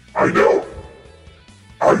mouth. I know!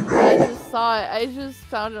 I I know! just saw it. I just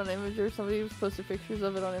found it on Imager. Somebody was posted pictures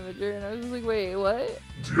of it on Imager, and I was just like, wait, what?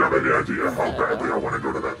 Do you have any idea how badly I want to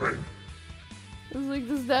go to that thing? I was like,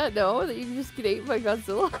 does that know that you can just get ate by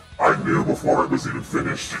Godzilla? I knew before it was even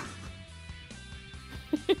finished.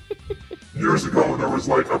 Years ago, there was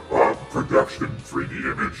like a production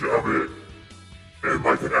 3D image of it, and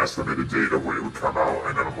like an estimated date of when it would come out,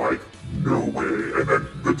 and then I'm like, no way. And then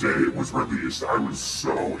the day it was released, I was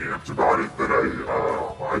so amped about it that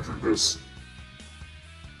I drew this.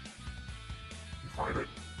 You find it?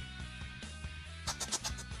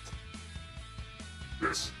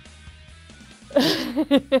 This. I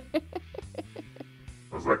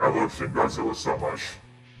was like, I love Shin Godzilla so much.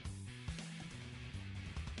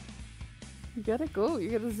 You gotta go.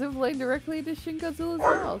 You gotta zip line directly into Shin Godzilla's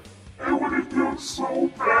I mouth. I want to go so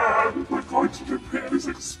bad, but going to Japan is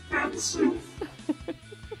expensive.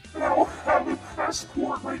 And I don't have a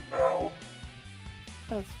passport right now.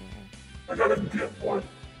 That's fair. I gotta get one.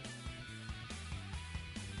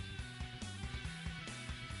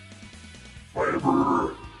 If I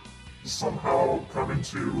ever somehow come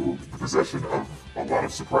into the possession of a lot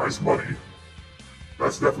of surprise money,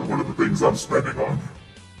 that's definitely one of the things I'm spending on.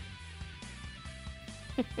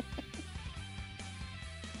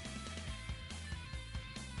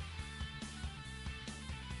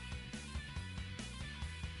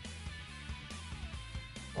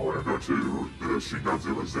 I want to go to the Shin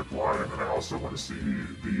Godzilla zip line, and I also want to see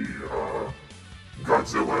the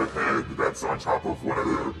Godzilla head that's on top of one of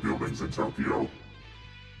the buildings in Tokyo.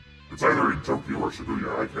 It's either in Tokyo or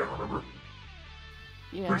Shibuya, I can't remember.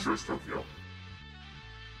 Yeah. Pretty sure it's Tokyo.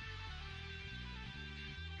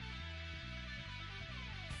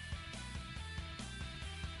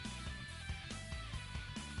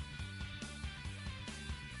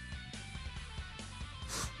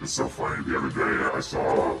 It's so funny, the other day I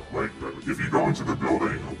saw, like, if you go into the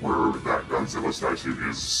building where that Godzilla statue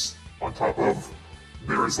is on top of,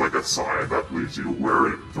 there is like a sign that leads you to where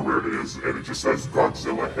it is, and it just says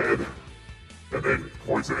Godzilla head, and then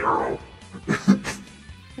points an arrow. I love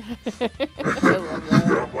that.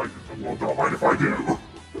 Yeah, I'm like, well, don't mind if I do.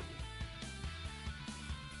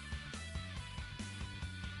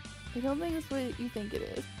 I don't think it's what you think it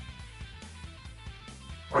is.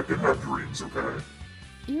 I can have dreams, okay?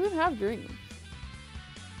 You would have dreams.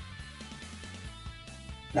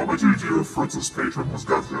 What would you do if Fritz's patron was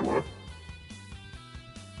Godzilla?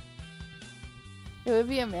 It would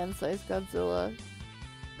be a man-sized Godzilla.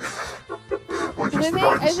 Like And just the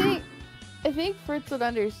guy in the suit? I think Fritz would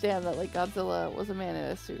understand that like Godzilla was a man in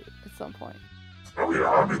a suit at some point. Oh yeah,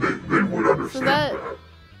 I mean they would understand that.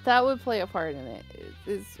 That would play a part in it.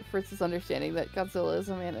 Is Fritz's understanding that Godzilla is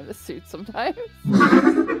a man in a suit sometimes.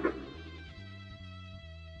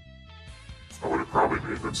 I would have probably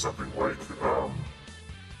made them something like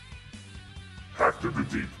Pact of the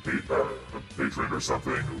Deep Patron or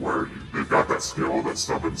something, where they've got that skill that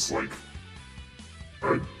summons like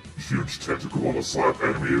a huge tentacle to slap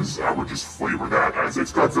enemies. I would just flavor that as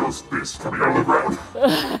it's Godzilla's fist coming out of the ground.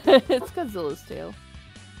 It's Godzilla's tail.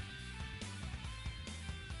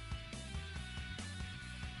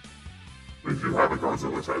 They do have a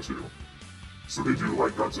Godzilla tattoo. So they do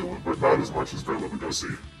like Godzilla, but not as much as Bela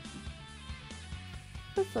Lugosi.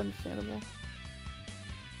 That's understandable.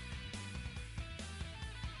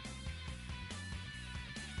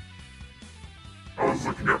 I was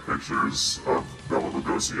looking at pictures of Bela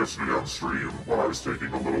Lugosi yesterday on stream while I was taking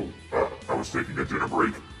a dinner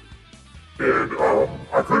break. And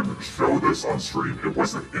I couldn't show this on stream. It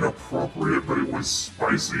wasn't inappropriate, but it was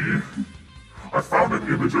spicy. I found an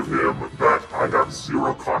image of him that I have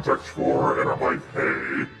zero context for, and I'm like,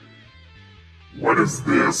 hey, what is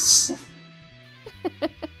this?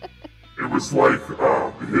 It was like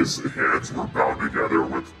his hands were bound together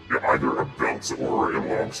with either a belt or a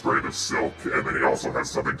long strand of silk, and then he also had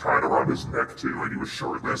something tied around his neck too, and he was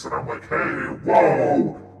shirtless, and I'm like, hey,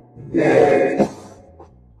 whoa, whoa,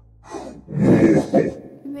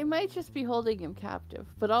 whoa. And they might just be holding him captive,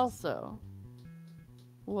 but also,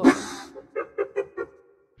 whoa.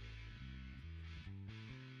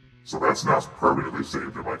 So that's now permanently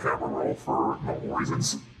saved in my camera roll for normal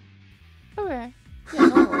reasons. Okay. Yeah,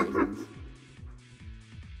 normal reasons.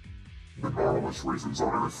 The normalest reasons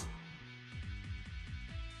on Earth.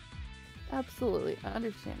 Absolutely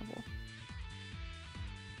understandable.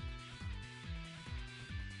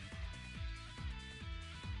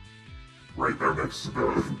 Right there next to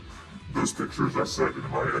those pictures I sent in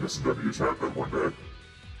my NSW chat that one day.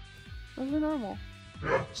 Those are normal.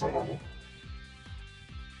 Yeah, it's all normal.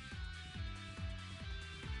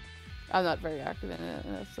 I'm not very active in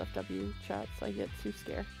SFW chats. I get too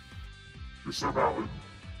scared. You're so valid.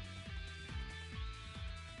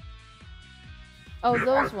 Oh, Yeah,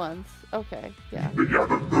 those ones. Okay, yeah. Yeah,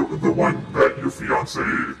 the one that your fiance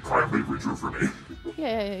kindly redrew for me.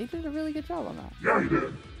 Yeah, you did a really good job on that. Yeah, he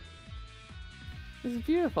did. This is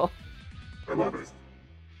beautiful. I love it.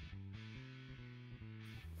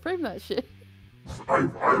 Frame that shit. I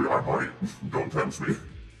might. Don't tempt me.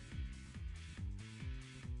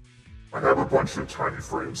 I have a bunch of tiny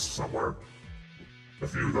frames somewhere. A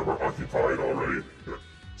few of them are occupied already.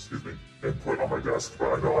 Excuse me. And put on my desk,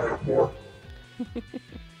 but I know I have more.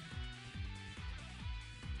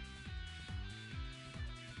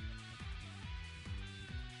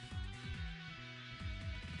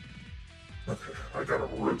 Okay, I gotta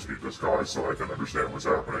rotate this guy so I can understand what's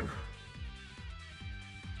happening.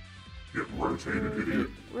 Get rotated, idiot.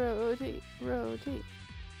 Rotate, rotate.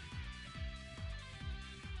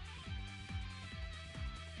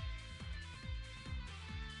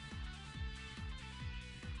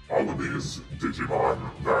 All of these Digimon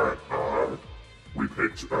that we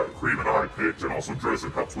picked, Cream and I picked, and also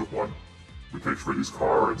Dresden helped with one, we picked for these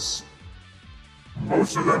cards.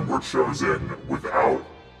 Most of them were chosen without,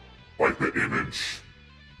 like, the image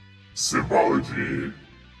symbology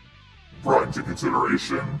brought into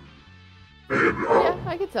consideration. And, yeah,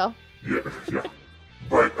 I could tell. Yeah.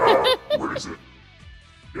 But, where is it?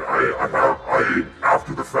 Yeah,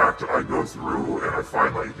 after the fact, I go through and I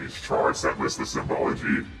find, like, these charts that list the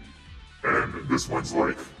symbology. And this one's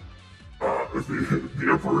like, the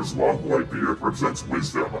Emperor's long white beard represents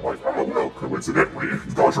wisdom. I'm like, oh well, coincidentally,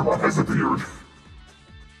 Dodgermon has a beard.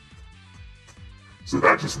 So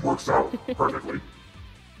that just works out perfectly.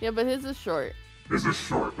 Yeah, but his is short. His is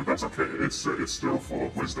short, but that's okay. It's still full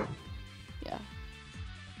of wisdom. Yeah.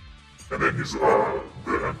 And then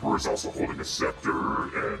the Emperor's also holding a scepter,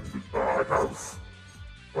 and I have,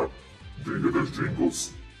 dang it, those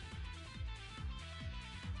jingles.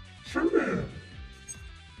 Sure, man.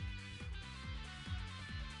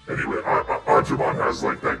 Anyway, Arjumon has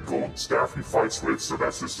like that gold staff he fights with, so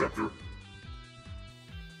that's his scepter.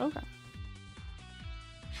 Okay.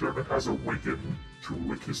 Sherman has a Wiccan to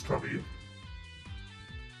lick his tummy.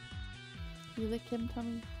 You lick him,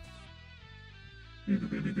 tummy? Baby,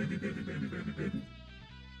 baby, baby, baby, baby, baby, baby.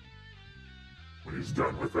 When he's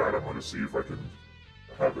done with that, I'm gonna see if I can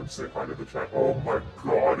have him say hi to the chat. Oh my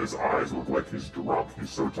god, his eyes look like he's drunk. He's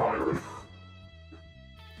so tired.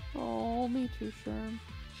 Oh, me too, Sherm.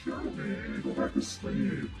 Sherman, go back to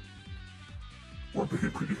sleep. Poor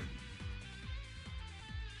baby.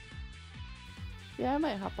 Yeah, I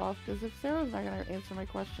might hop off, because if Sarah's not gonna answer my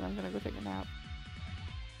question, I'm gonna go take a nap.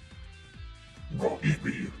 Go eat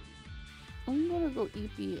me. I'm gonna go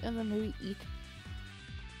eat and then maybe eat.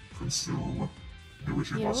 Consume. Do what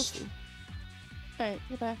you must. We'll see. Alright,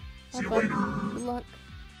 goodbye. See you Have fun. later. Good luck.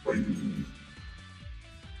 Bye.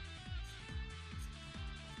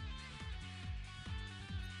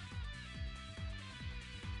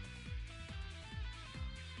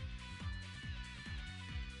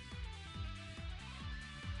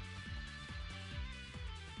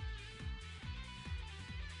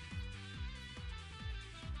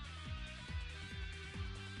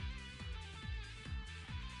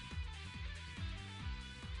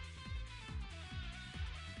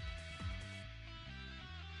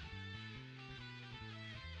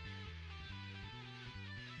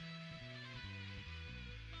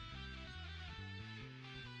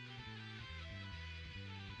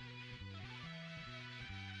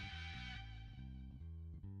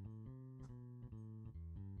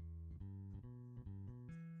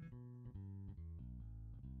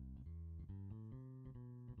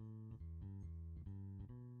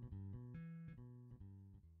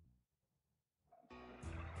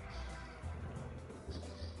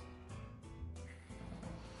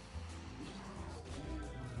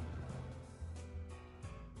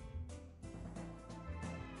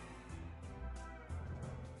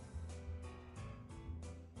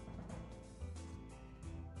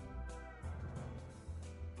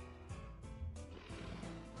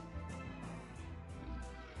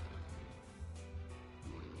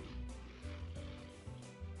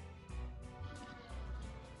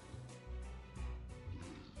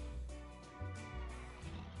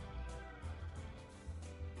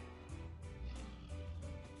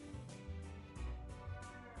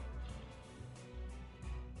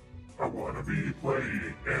 I wanna be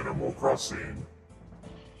playing Animal Crossing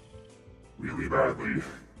really badly.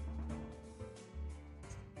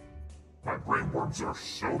 My brainworms are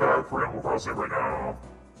so bad for Animal Crossing right now.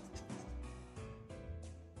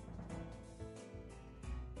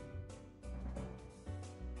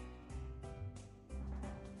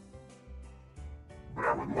 But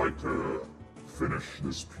I would like to finish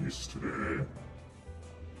this piece today.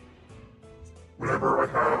 Whenever I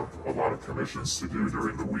have a lot of commissions to do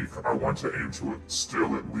during the week, I want to aim to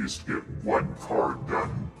still at least get one card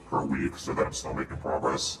done per week so that I'm still making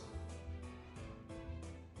progress.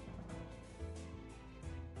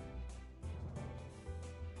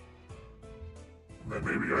 And then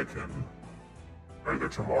maybe I can, either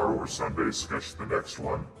tomorrow or Sunday, sketch the next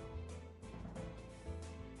one.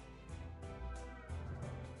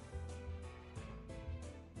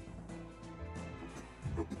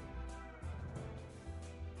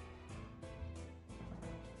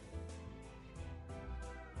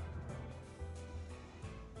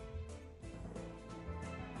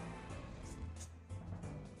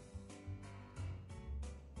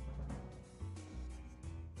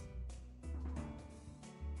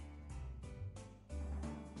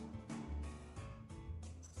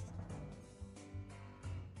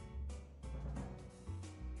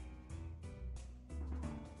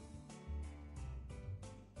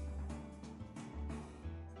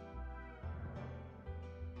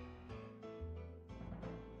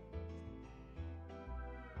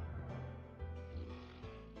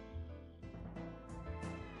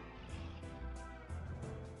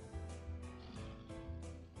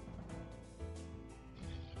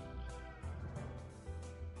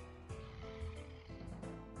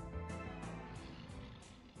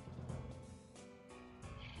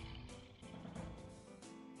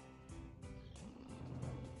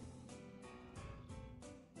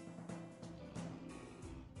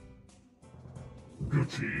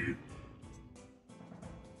 Gucci.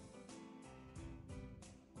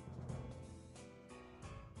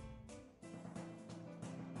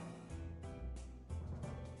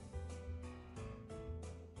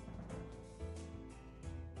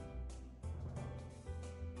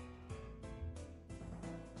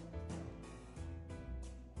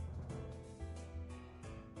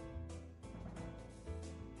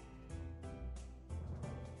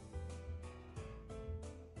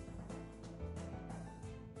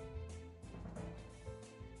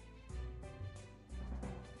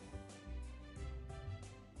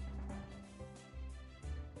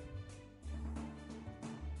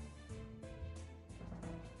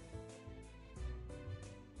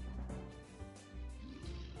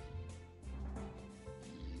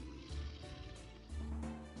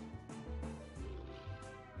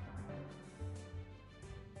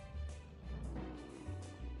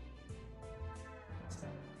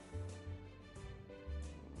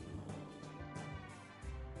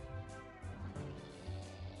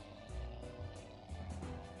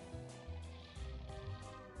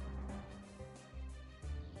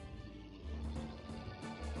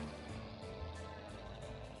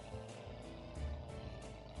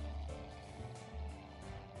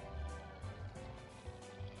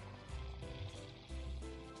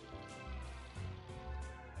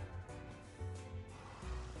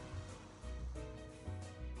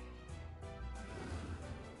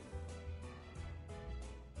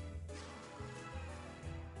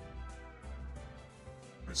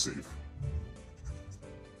 I save.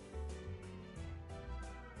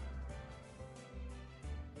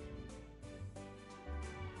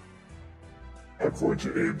 I'm going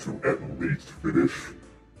to aim to at least finish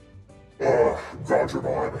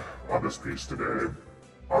Gajamon on this piece today.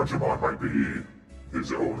 Gajamon might be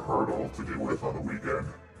his own hurdle to deal with on the weekend.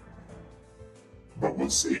 But we'll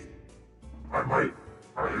see. I might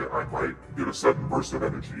get a sudden burst of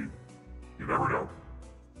energy. You never know.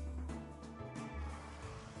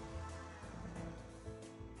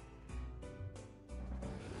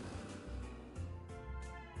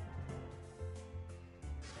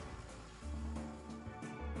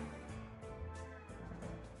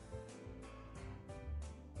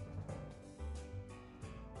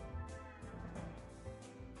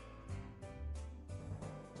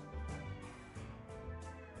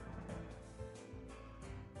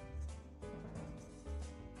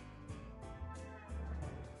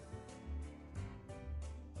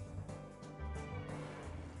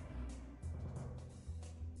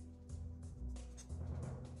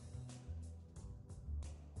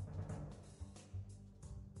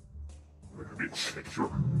 Let me check your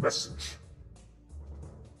message.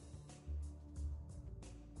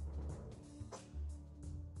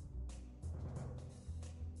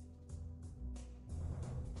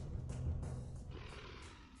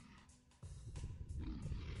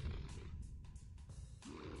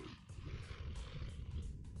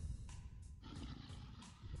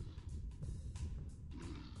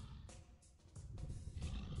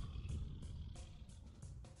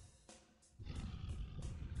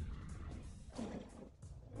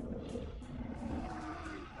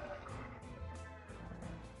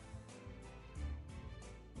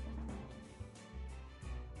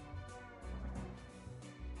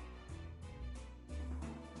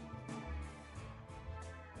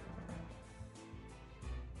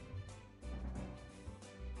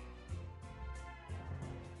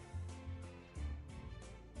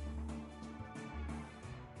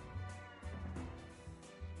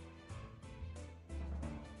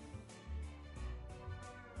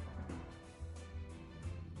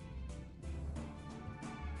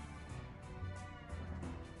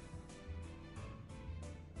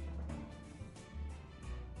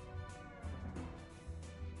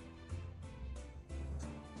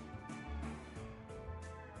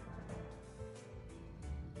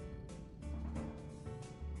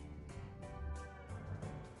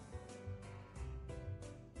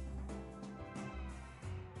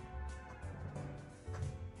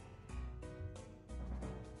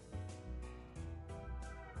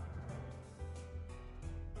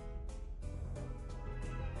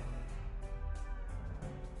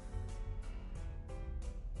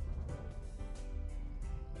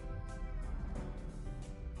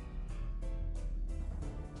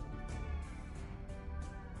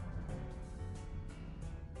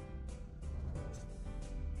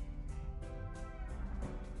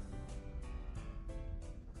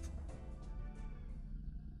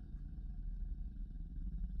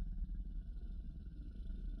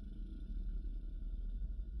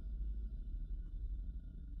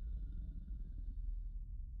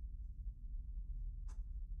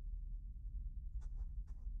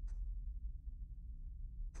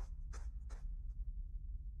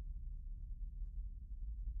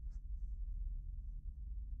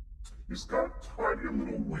 He's got tiny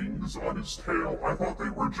little wings on his tail. I thought they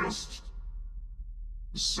were just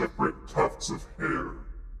separate tufts of hair,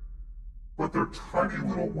 but they're tiny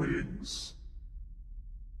little wings.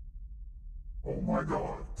 Oh my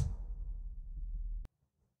god.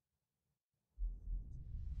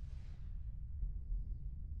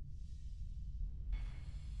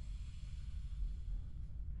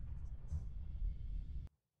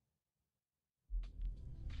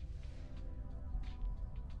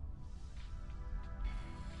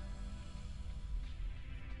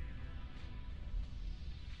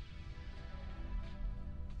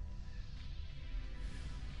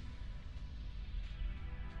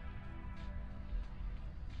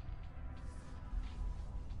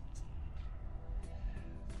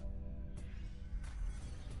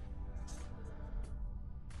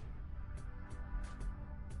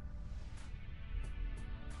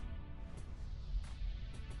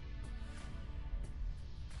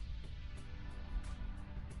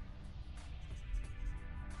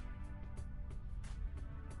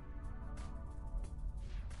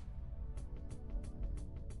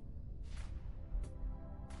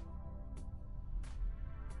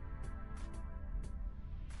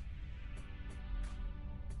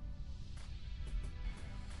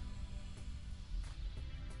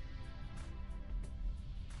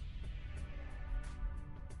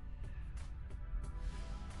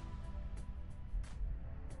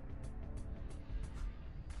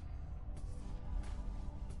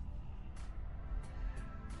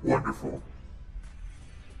 Wonderful.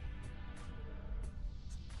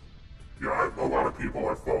 Yeah, a lot of people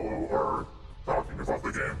I follow are talking about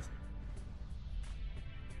the game.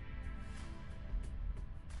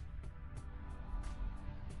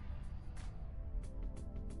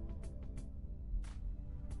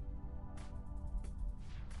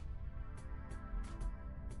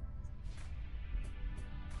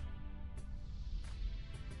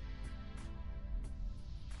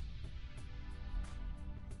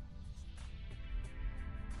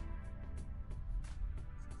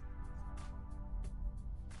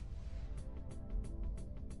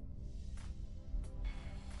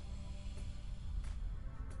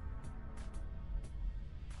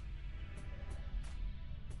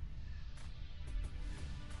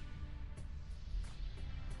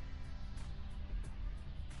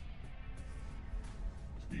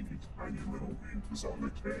 Teeny tiny little wings on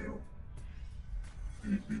the tail.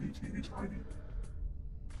 Teeny tiny.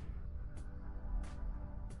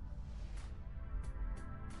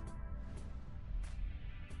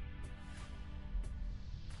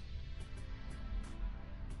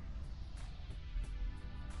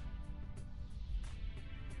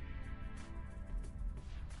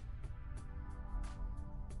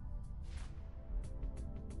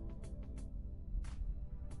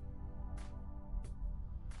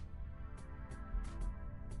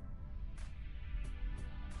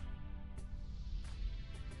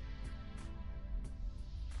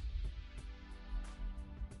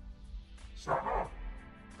 Haha.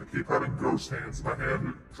 I keep having ghost hands. My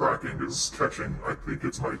hand tracking is catching. I think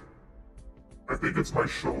it's my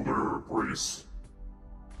shoulder brace.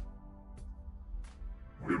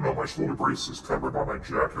 Even though my shoulder brace is covered by my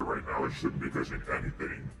jacket right now, it shouldn't be catching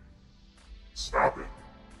anything. Stop it.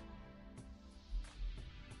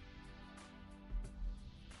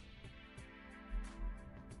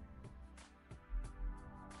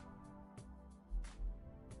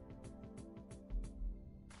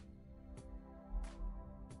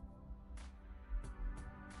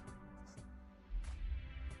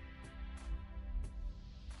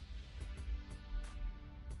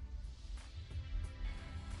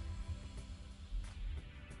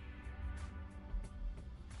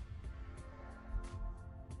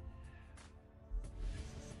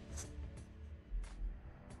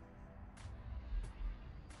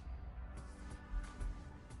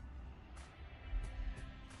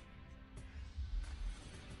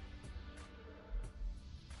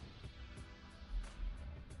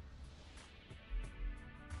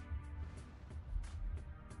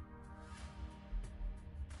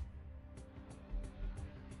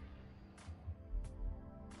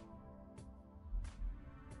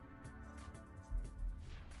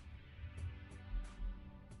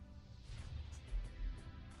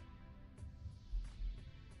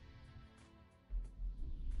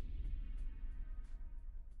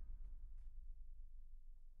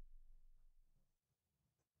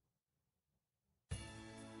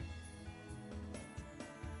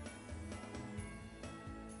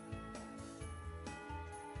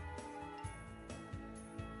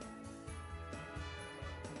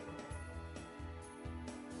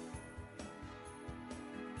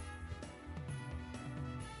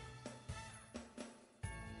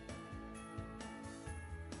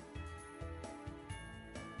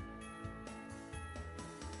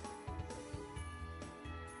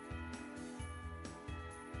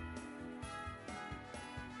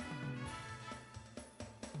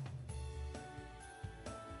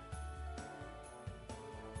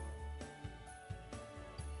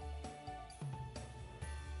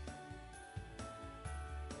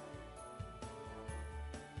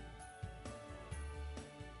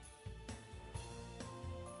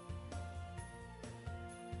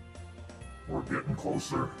 We're getting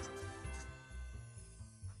closer.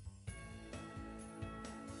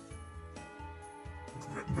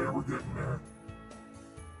 We're getting there, we're getting there.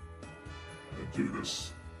 I'm gonna do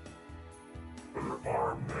this other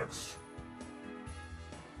arm next.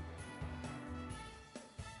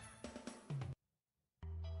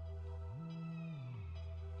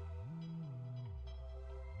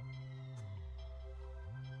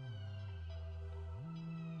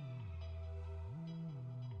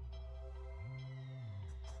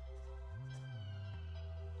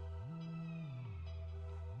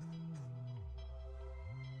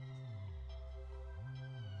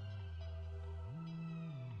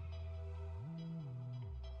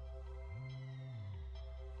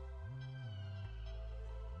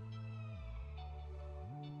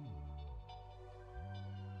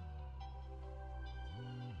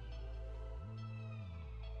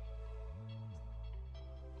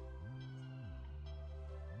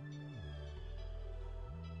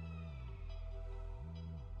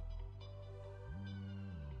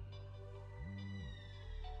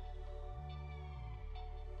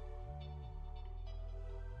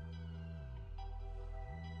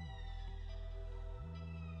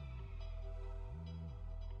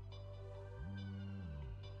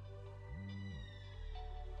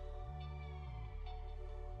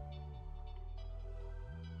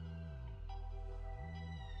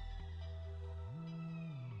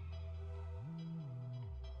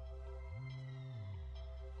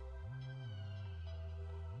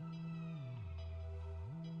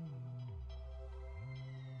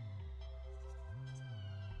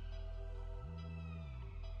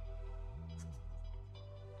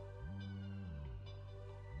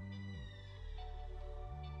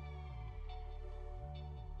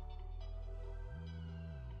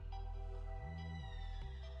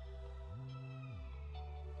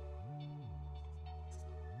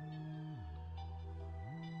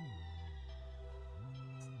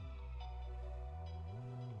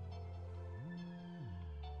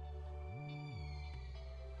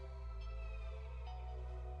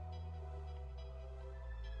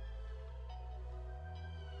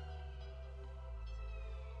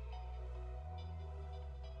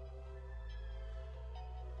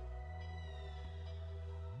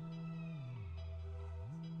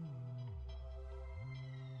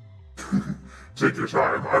 Take your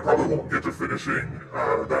time. I probably won't get to finishing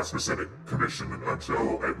that specific commission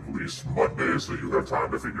until at least Monday, so you have time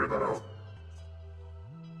to figure that out.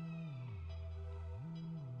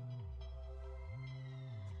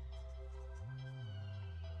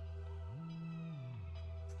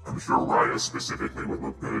 I'm sure Raya specifically would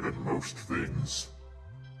look good in most things.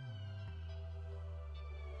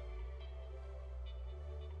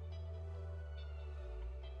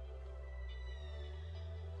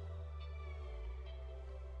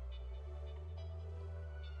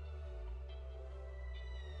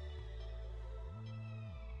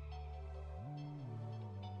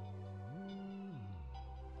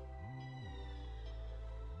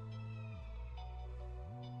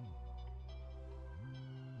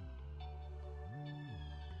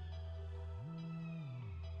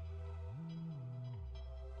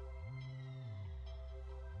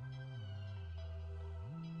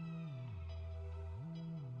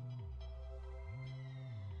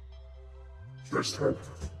 Just hope.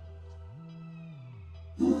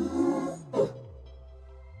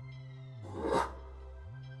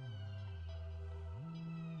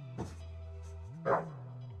 Ow.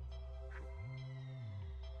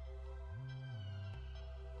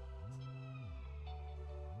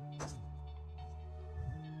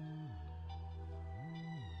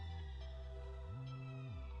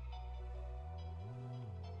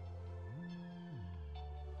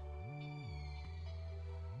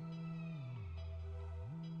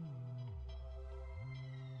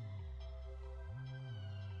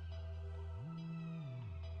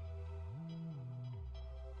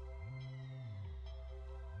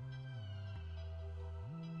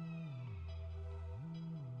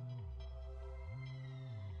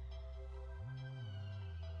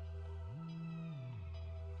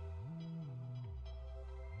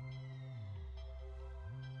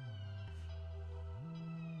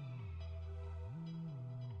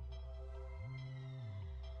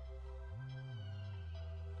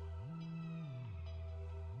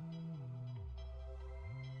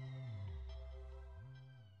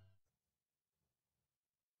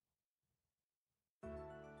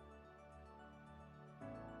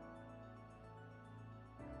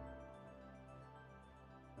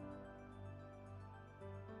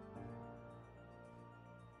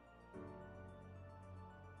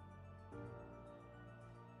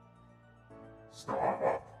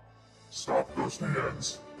 Stop. Stop those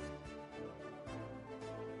hands.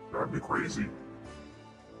 That'd be crazy.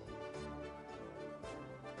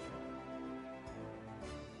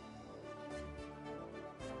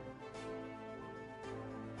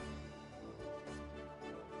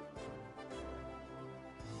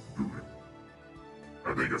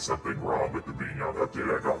 I think it's something wrong with the being on that date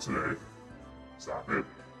I got today. Stop it.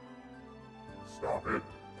 Stop it.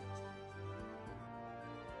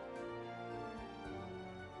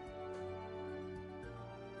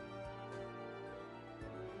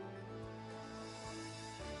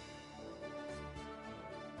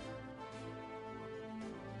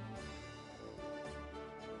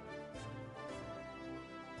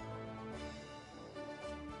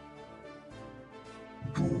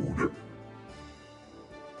 Dude.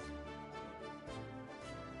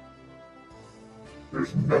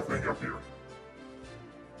 There's nothing up here.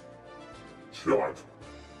 Chill out.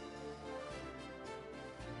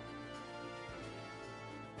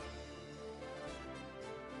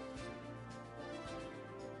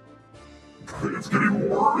 It's getting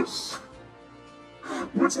worse.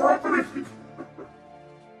 What's happening?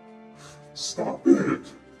 Stop it.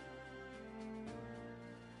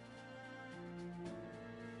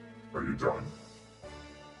 Are you done?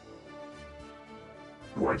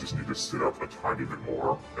 Do I just need to sit up a tiny bit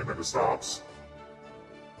more, and then it stops?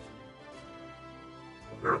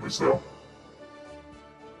 Apparently so.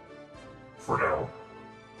 For now.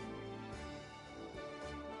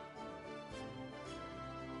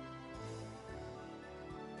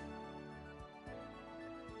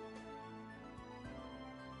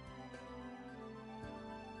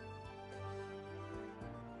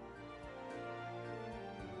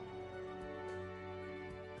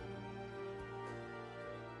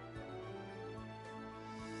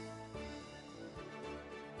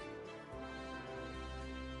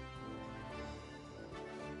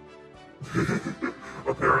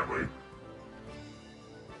 Apparently.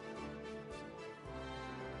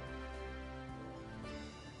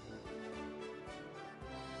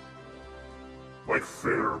 Like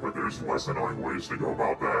fair, but there's less annoying ways to go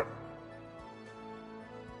about that.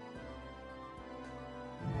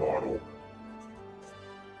 Model.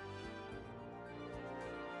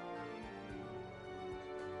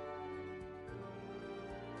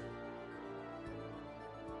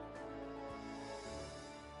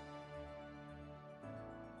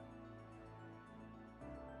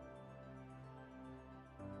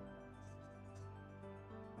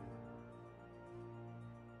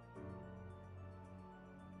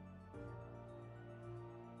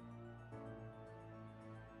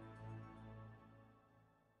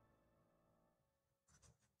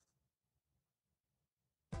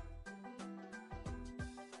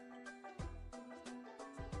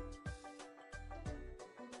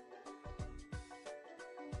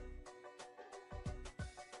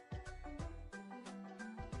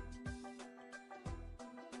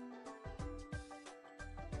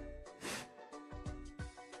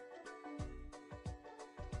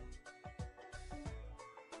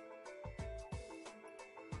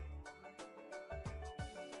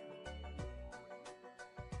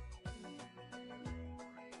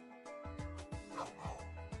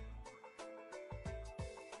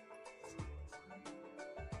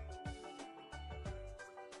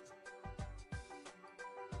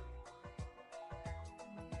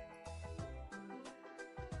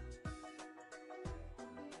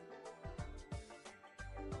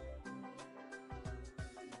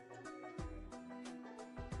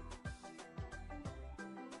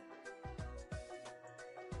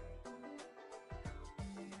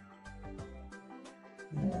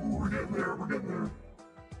 Ooh, we're getting there, we're getting there.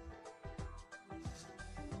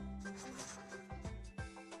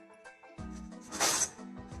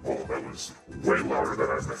 Oh, that was way louder than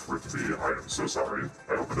I meant for it to be. I am so sorry.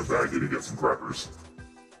 I opened a bag to get some crackers.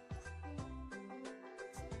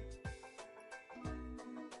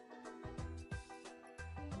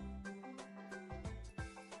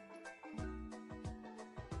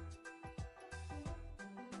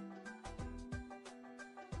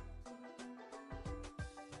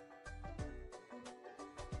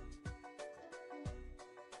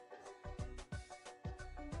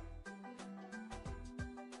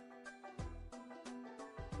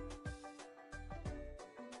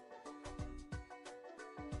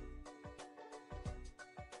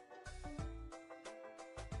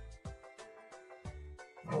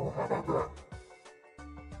 Oh, how about that?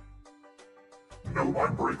 No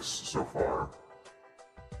line breaks so far.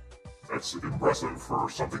 That's impressive for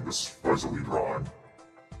something this fuzzily drawn.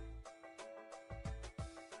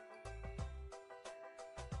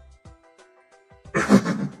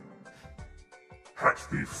 Hat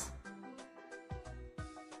thief.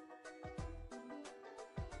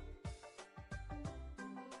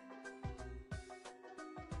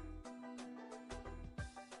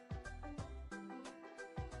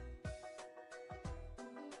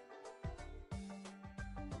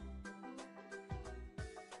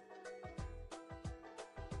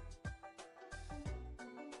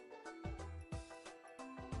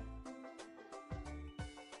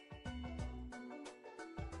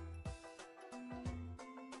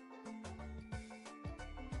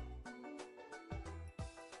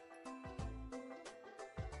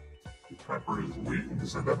 temper his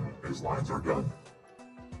wings, and then his lines are done.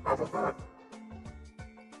 How about that?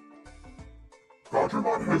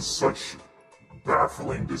 Gaudramon has such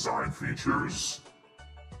baffling design features.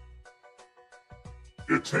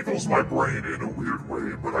 It tickles my brain in a weird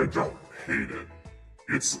way, but I don't hate it.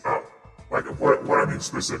 It's, like, what I mean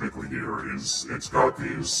specifically here is it's got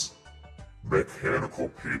these mechanical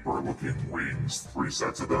paper-looking wings, 3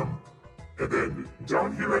 sets of them, and then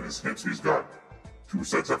down here at his hips he's got 2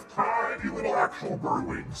 sets of tiny little actual bird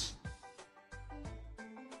wings.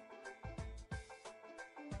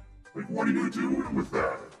 Like, what are you doing with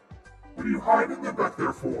that? What are you hiding them back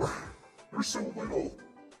there for? They're so little.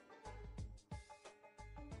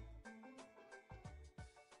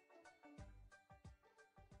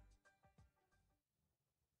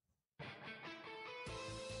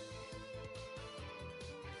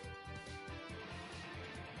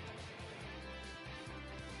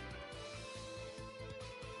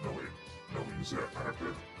 No, wait. No, we use that. I have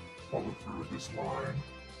to follow through with this line.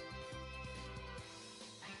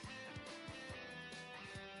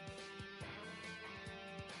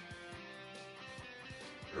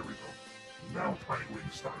 There we go. Now tiny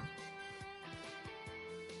wings time.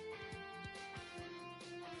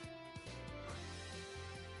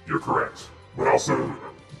 You're correct. But also,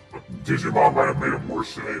 Digimon might have made them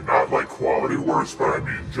worse today. Not like quality worse, but I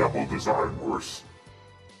mean jumble design worse.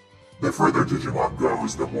 The further Digimon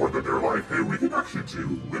goes, the more that they're like, hey, we can actually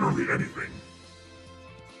do literally anything.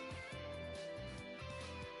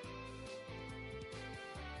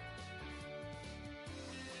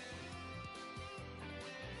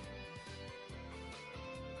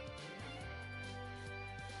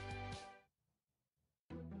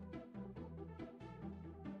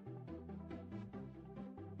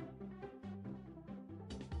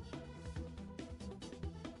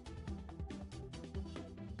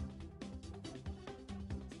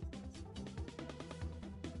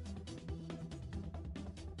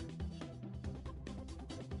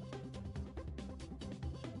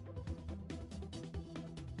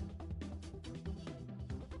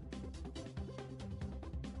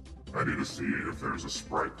 I need to see if there's a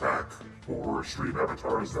sprite pack for Stream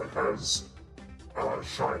Avatars that has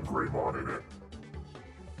Shine Greymon in it.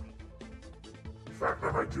 In fact,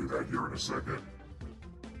 I might do that here in a second.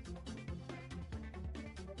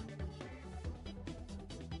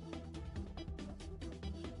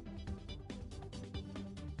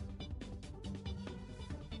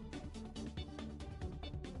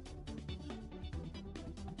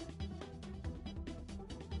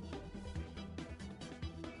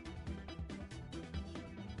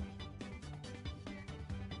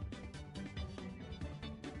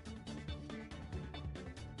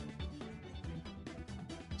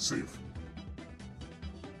 Save.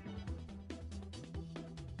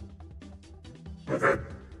 Okay,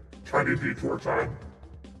 tiny detour time.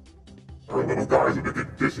 Our little guys are gonna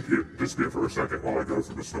disappear for a second while I go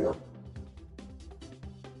through the store.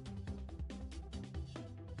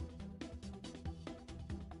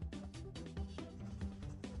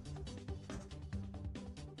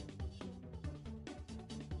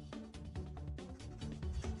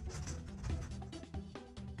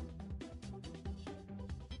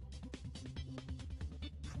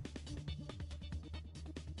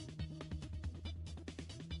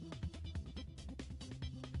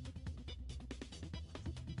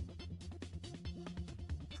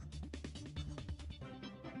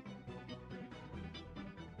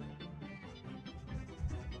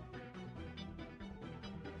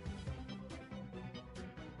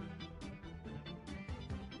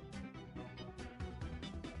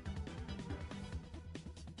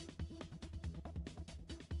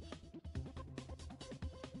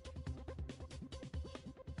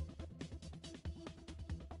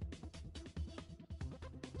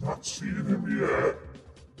 Not seeing him yet.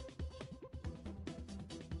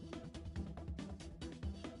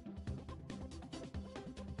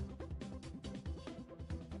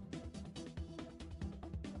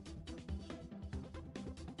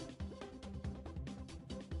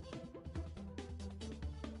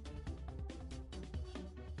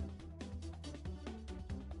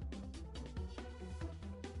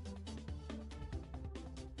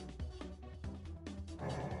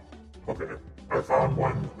 Okay, I found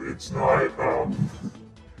one. It's not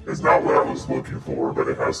what I was looking for, but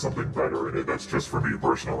it has something better in it. That's just for me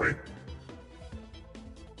personally.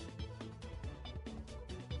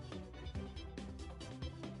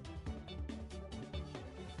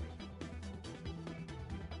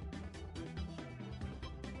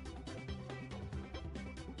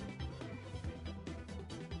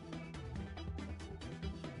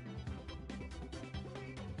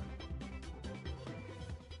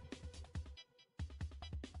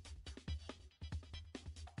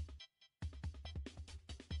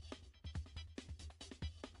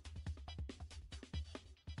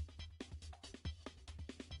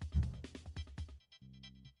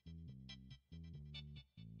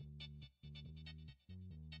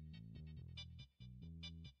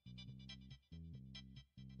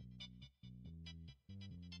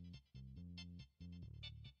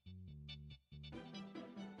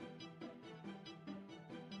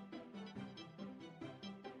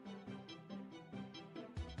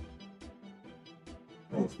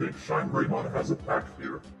 Oh, it's big. Shine Greymon has a pack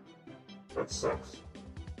here. That sucks.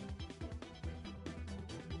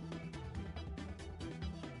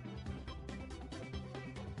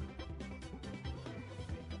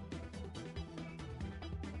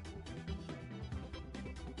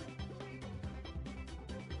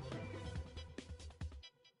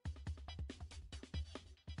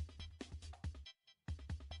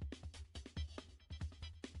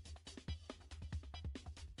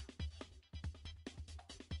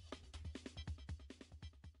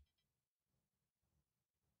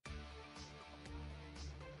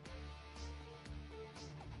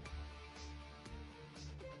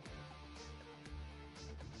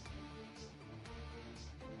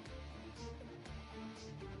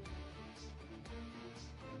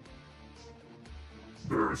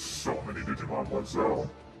 There's so many Digimon ones though.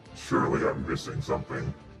 Surely I'm missing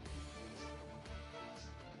something.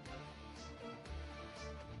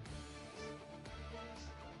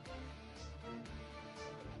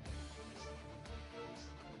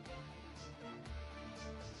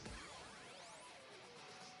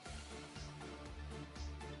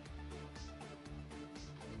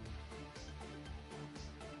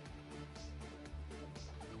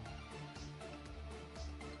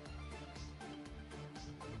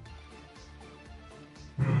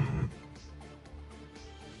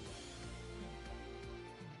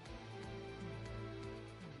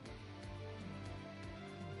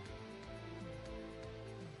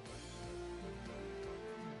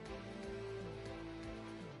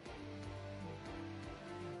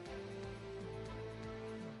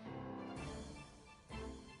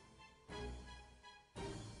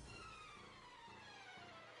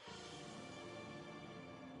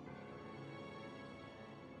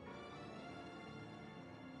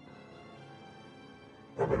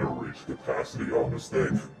 I'm gonna reach capacity on this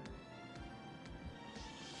thing.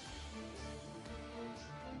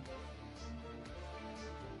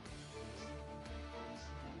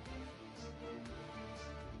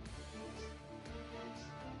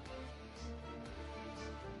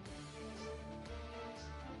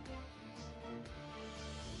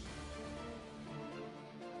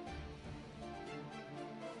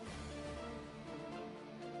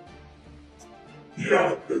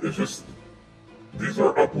 Yeah, it's just... These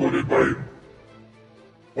are uploaded by,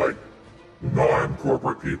 like,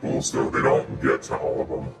 non-corporate people, so they don't get to all of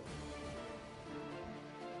them.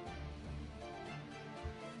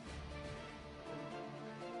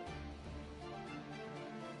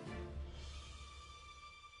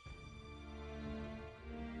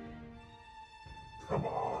 Come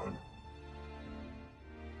on.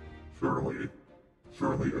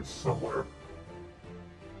 Surely it's somewhere.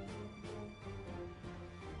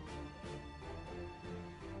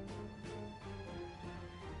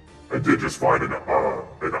 I did just find an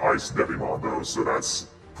ice Devimon though, so that's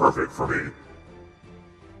perfect for me.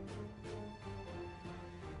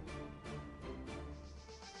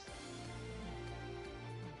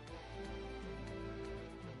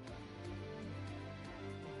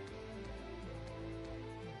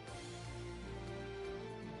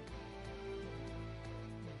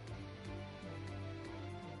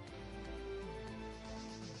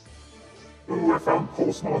 Ooh, I found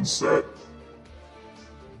Pulsemon's set.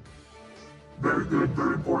 Very good,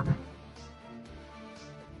 very important.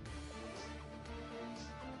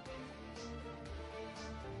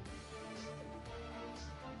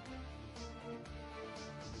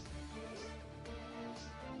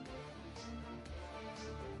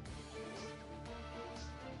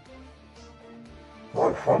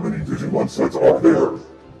 God, how many Digimon sets are there?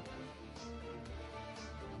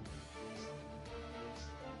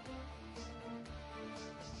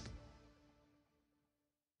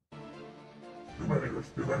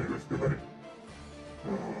 Too many.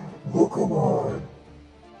 Oh, come on.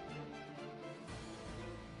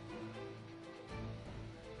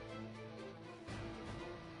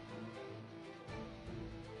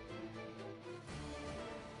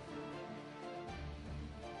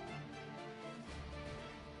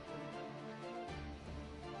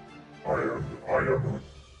 I am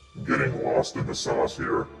getting lost in the sauce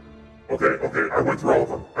here. Okay, I went through all of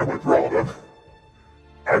them.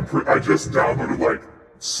 I just downloaded like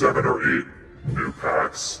 7 or 8 new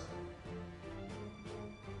packs.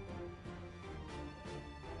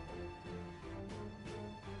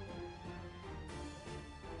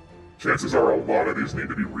 Chances are a lot of these need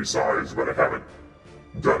to be resized, but I haven't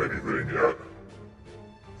done anything yet.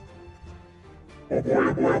 Oh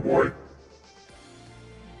boy.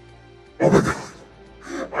 Oh my god!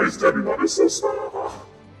 Ice Devimon is so small!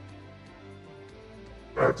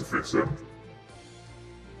 I have to fix him.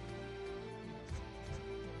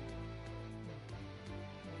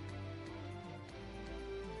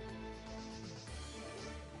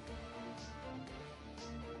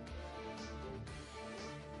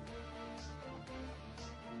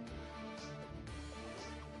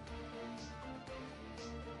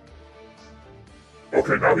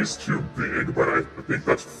 Okay, now he's too big, but I think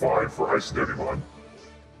that's fine for Ice Devimon.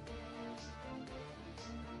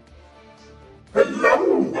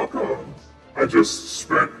 Hello! Welcome! I just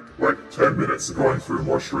spent like 10 minutes going through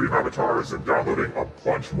more stream avatars and downloading a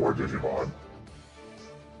bunch more Digimon.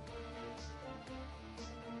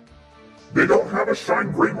 They don't have a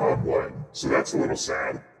Shine Greymon one, so that's a little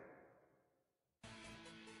sad.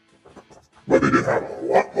 But they did have a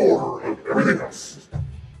lot more of everything else.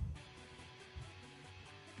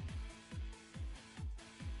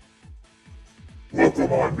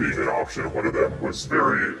 Locomon being an option, one of them was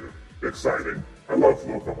very exciting. I love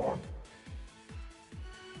Locomon.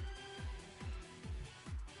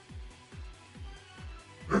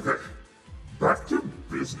 Okay, back to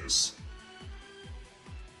business.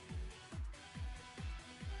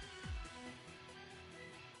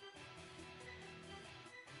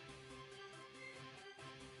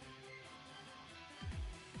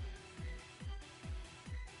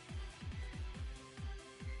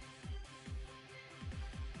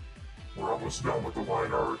 We're almost done with the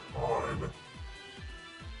line art on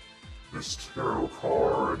this tarot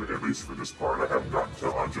card, at least for this part. I haven't gotten to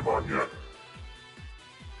Anjumon yet.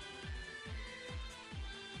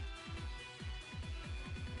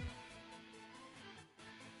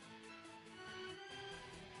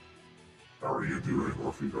 How are you doing,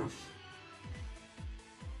 Orpheus?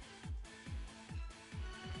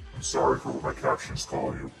 I'm sorry for what my captions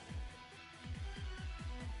call you.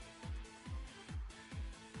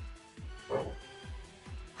 Oh.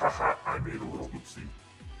 Haha, I made a little oopsie.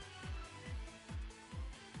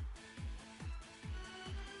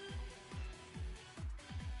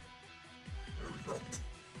 There we go.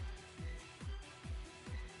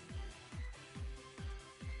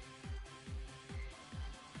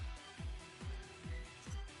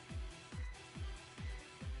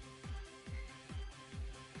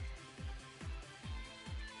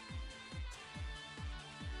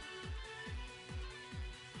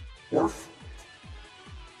 Orf.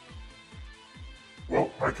 Well,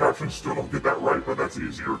 my captions still don't get that right, but that's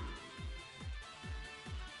easier.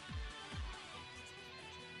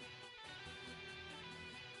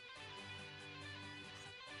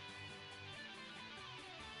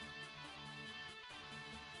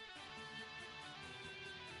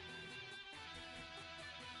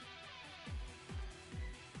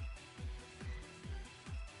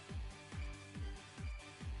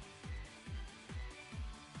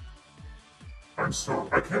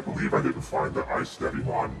 I can't believe I didn't find the Ice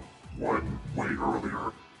Devimon one way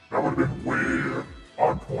earlier. That would have been way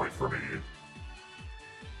on point for me.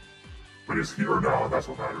 But he's here now, and that's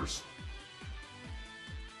what matters.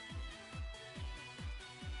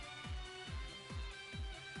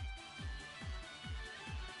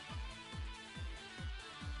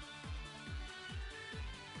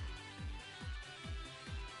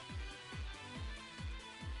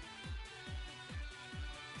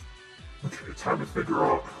 Okay, time to figure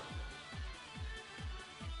out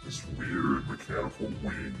this weird mechanical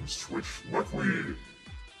wings, which luckily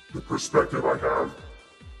the perspective I have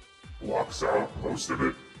blocks out most of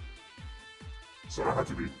it. So I don't have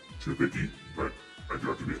to be too picky, but I do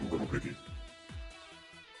have to be a little picky.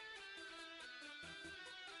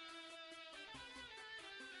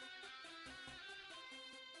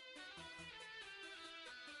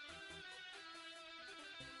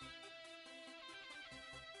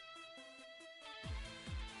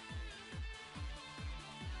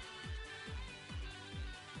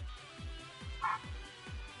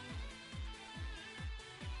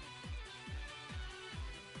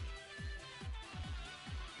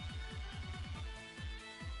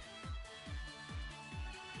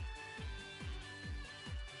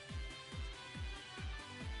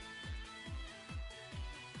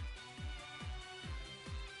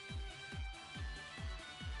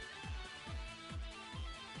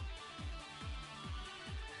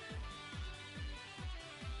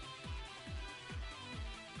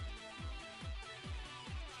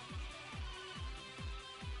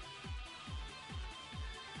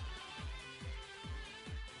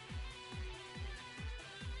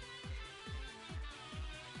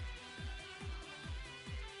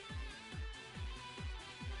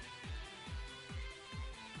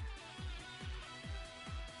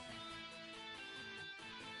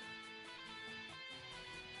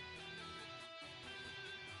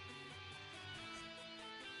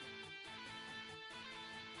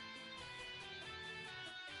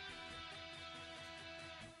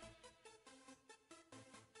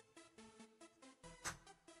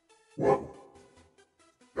 Whoa,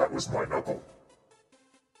 that was my knuckle.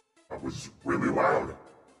 That was really loud.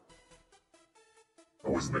 I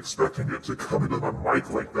wasn't expecting it to come into my mic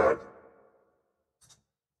like that.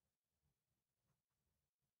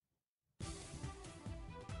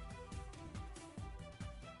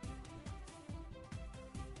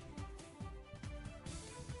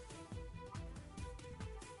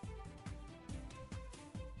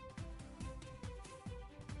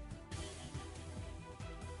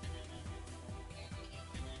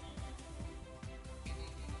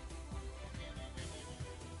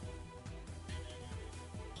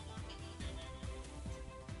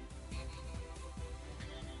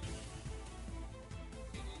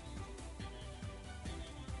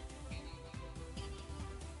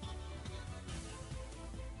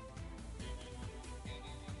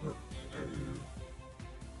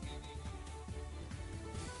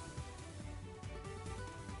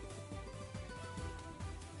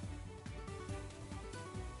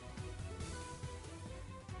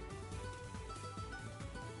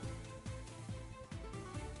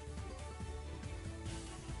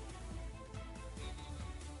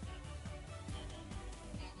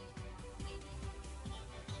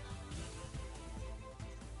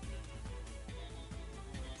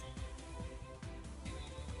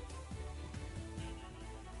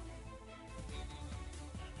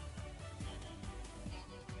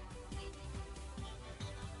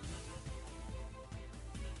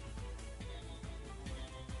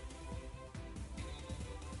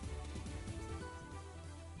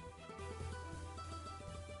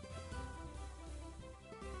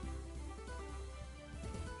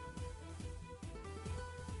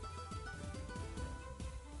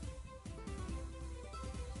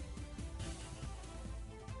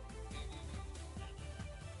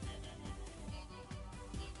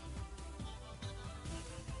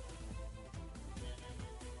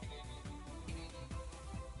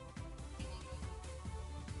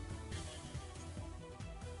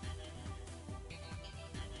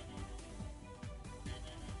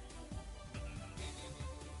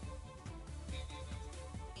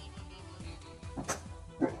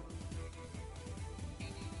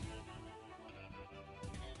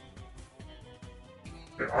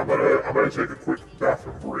 I'm gonna take a quick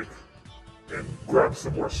bathroom break and grab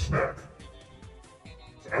some more snack.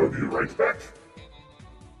 I'll be right back.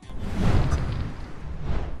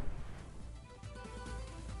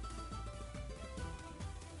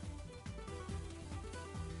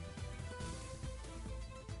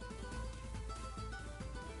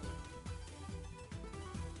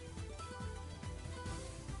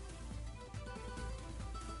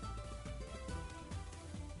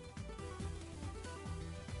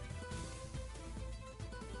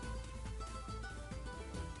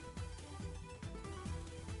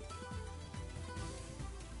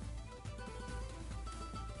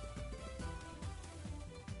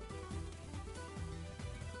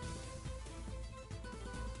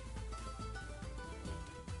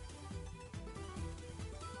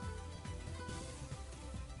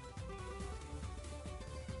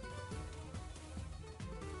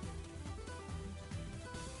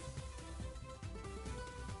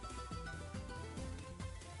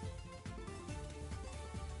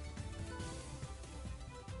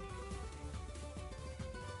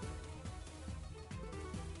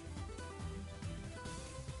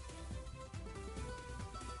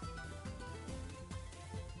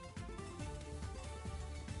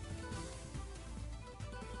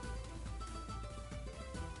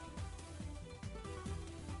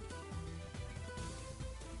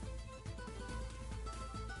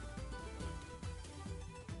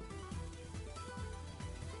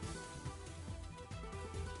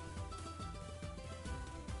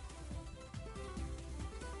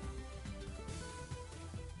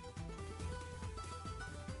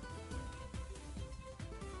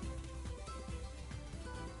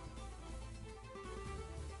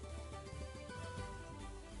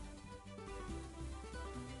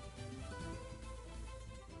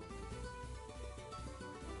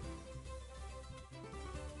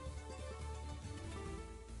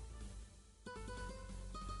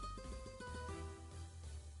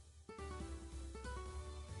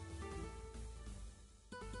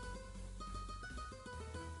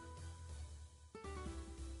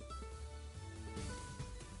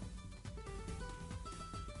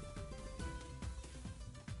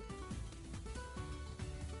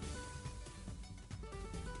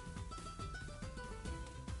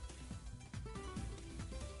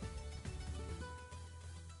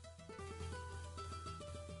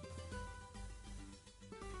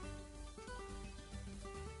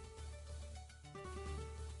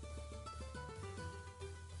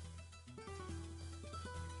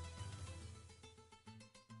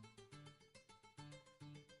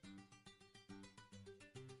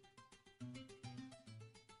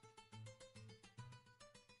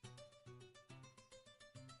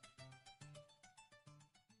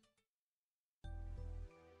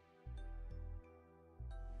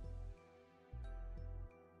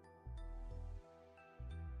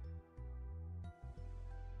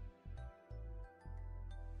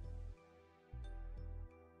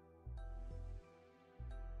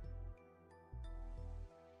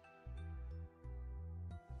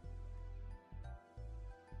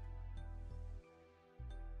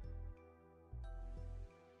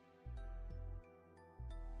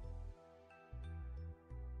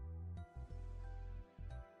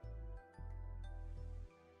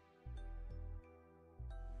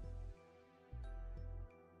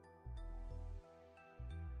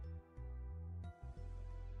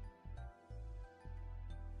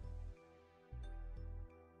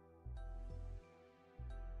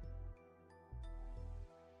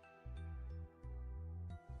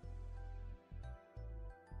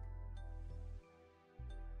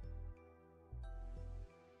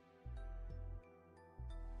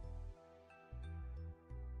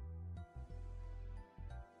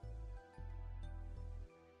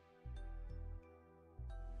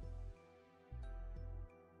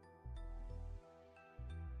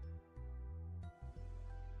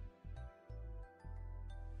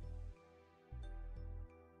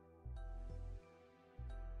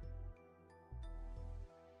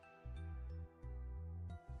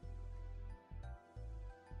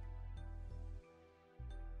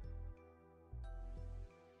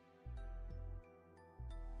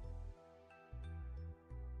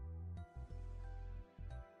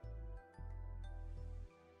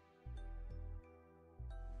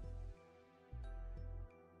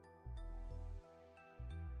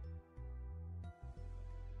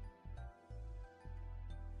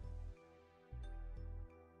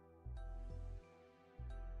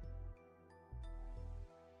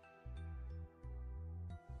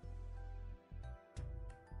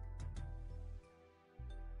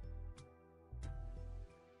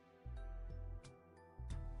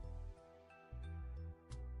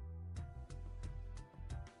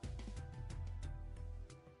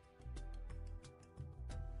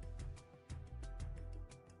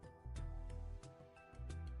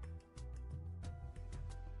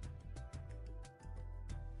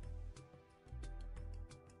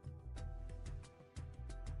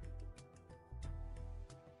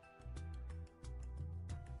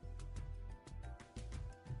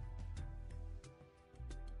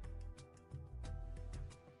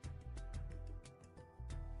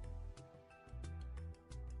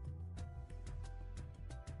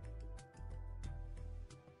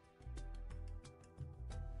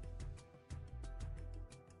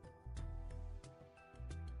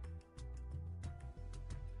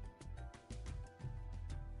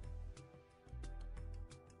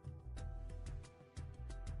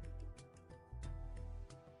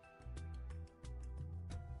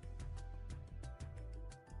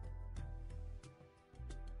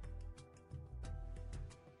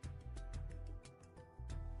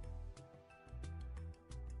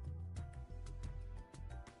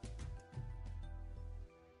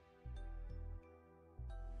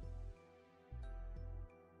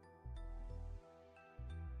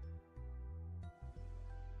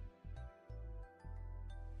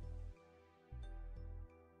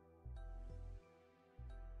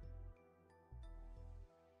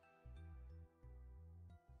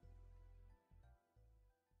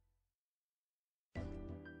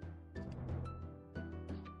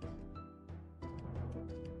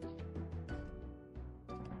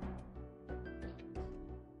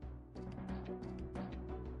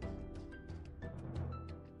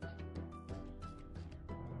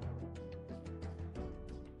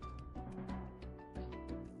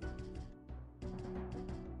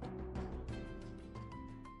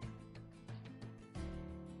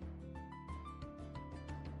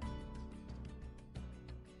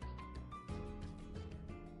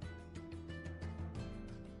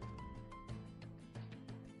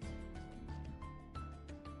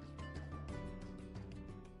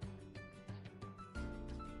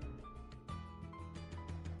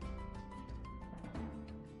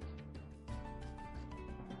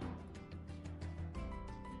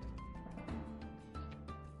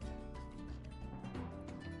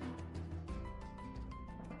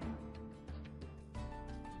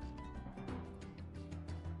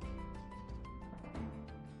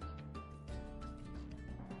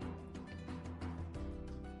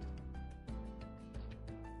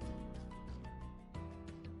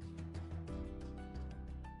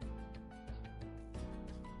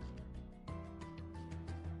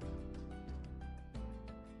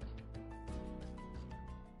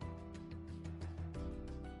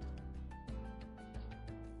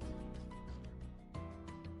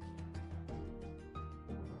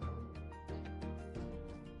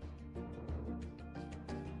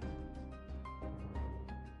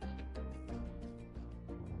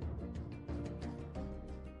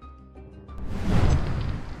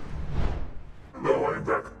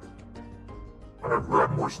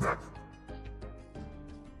 first neck.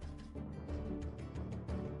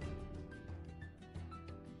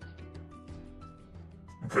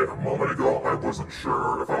 Okay, a moment ago, I wasn't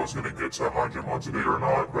sure if I was going to get to Anjumon today or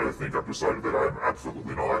not, but I think I've decided that I'm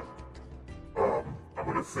absolutely not. I'm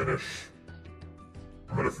going to finish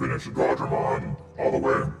Gaudramon all the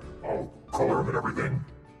way. I'll color him and everything.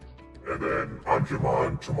 And then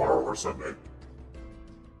Anjumon tomorrow or Sunday.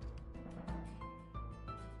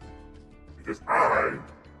 Because I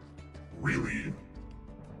really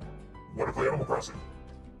want to play Animal Crossing.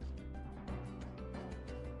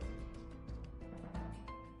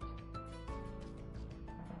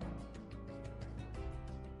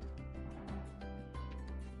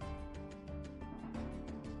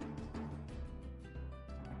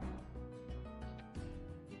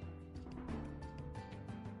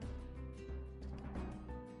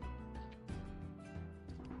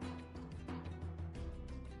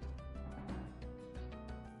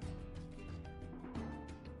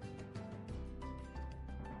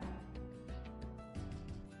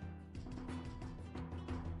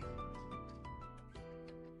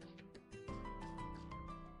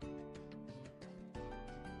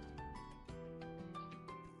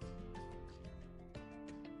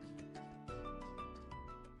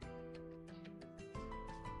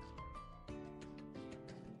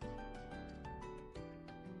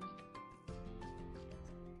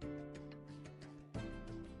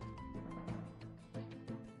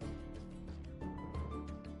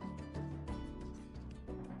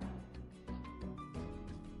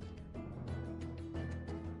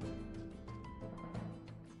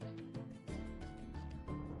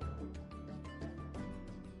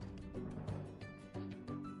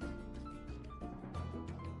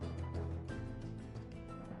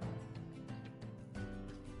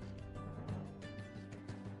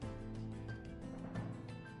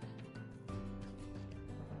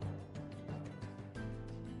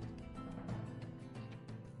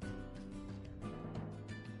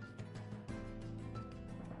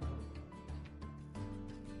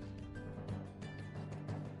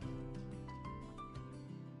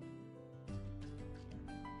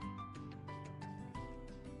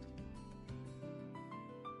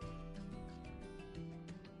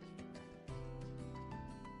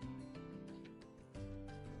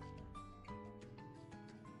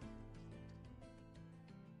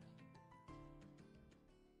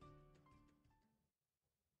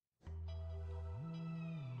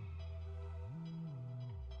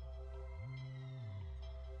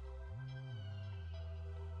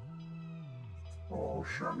 Oh,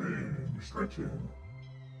 charming, stretching.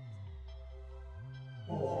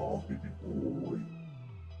 Oh, baby boy.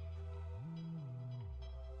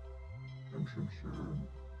 Shim.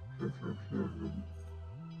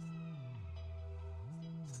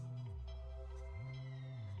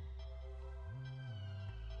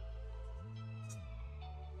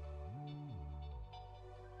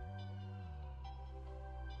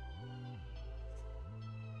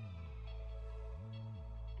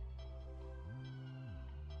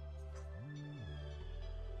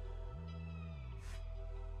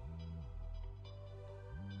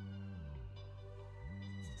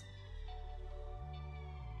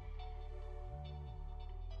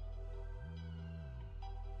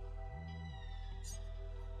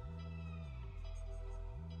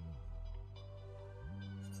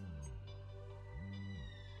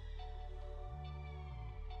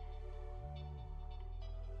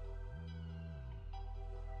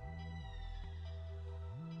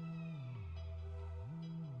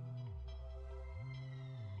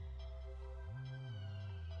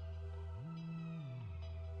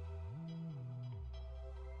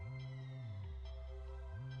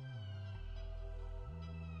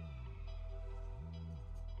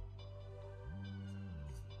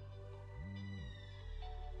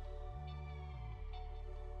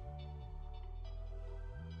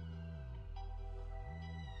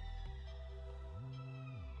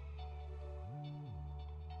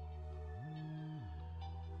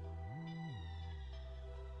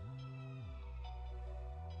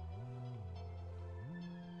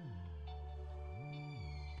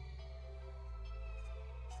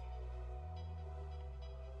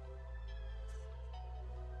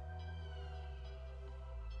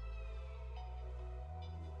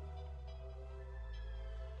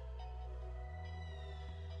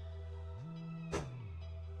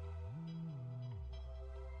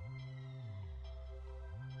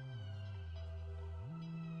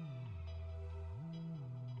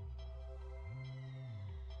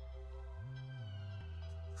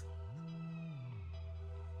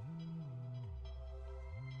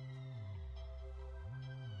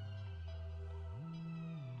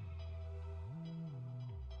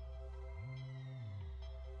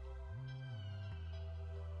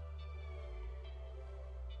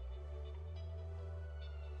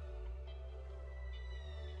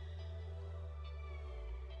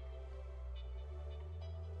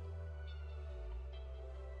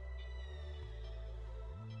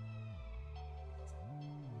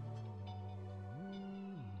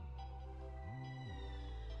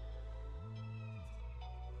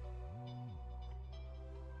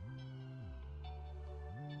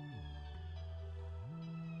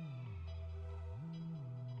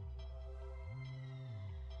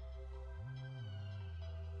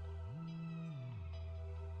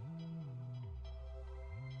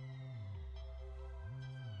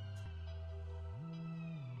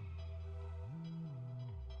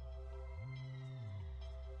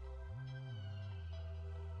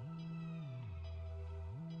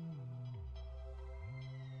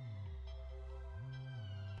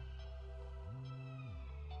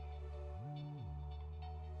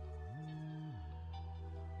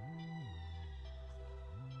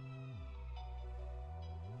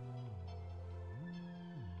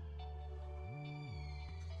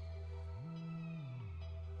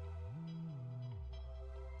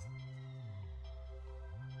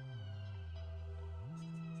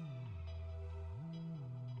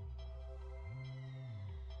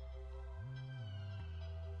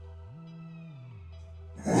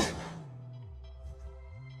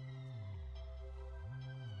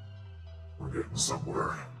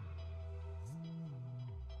 somewhere.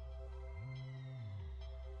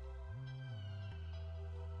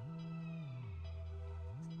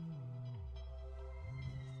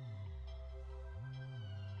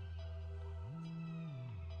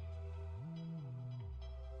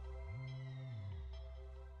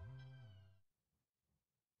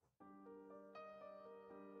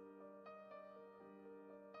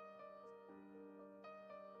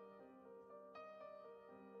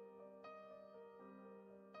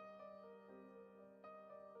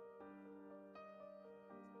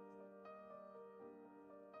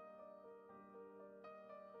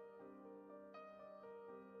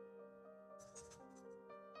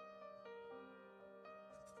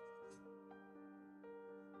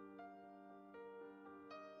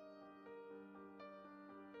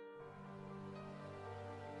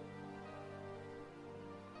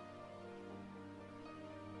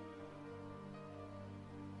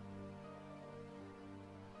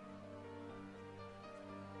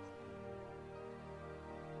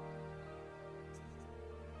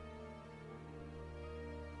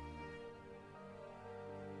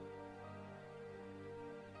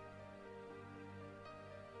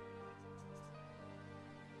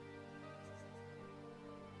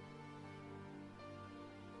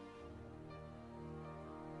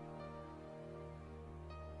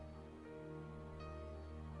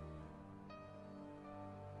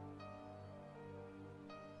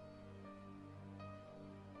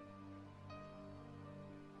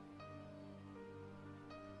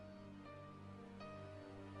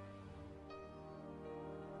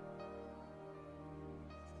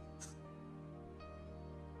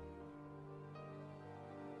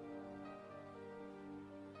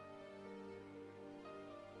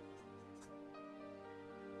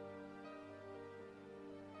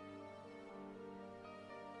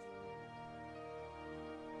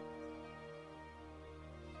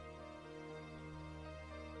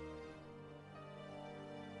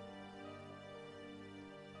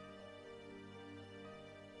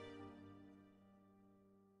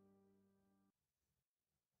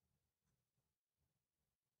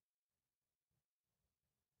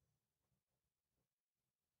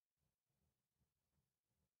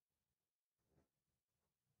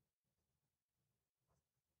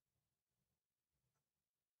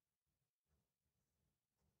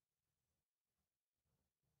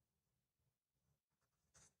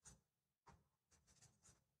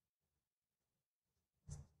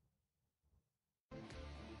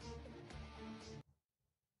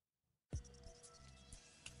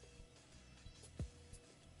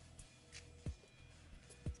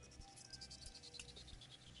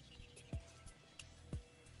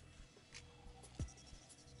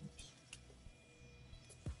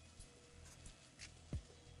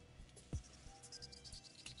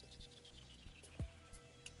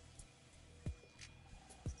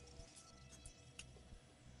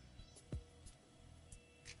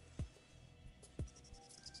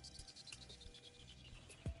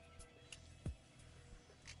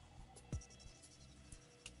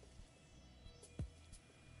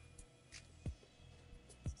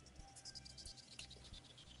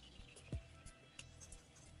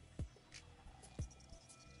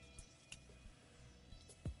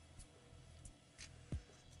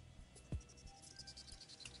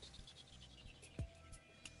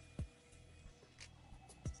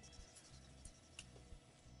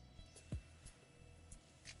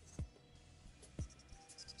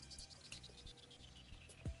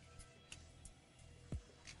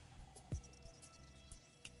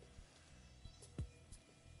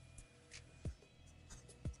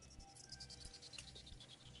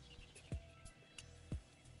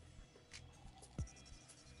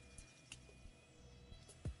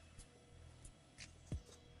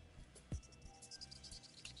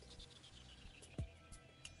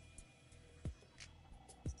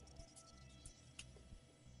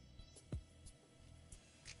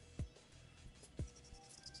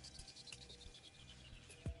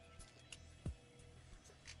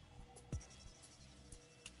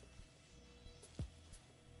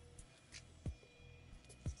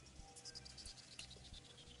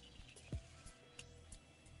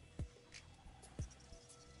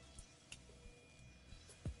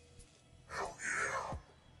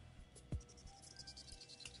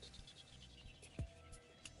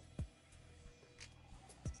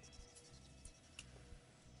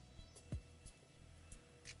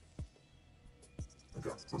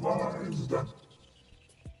 The line's done.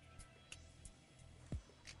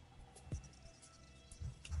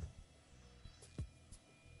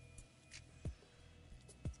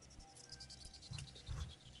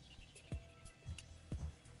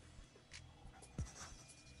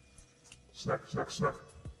 Snack, snack, snack.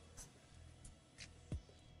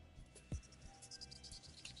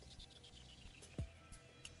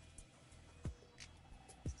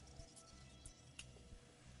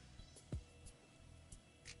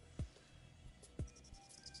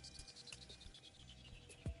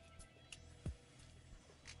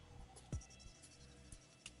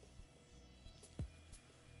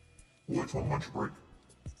 Wait for lunch break.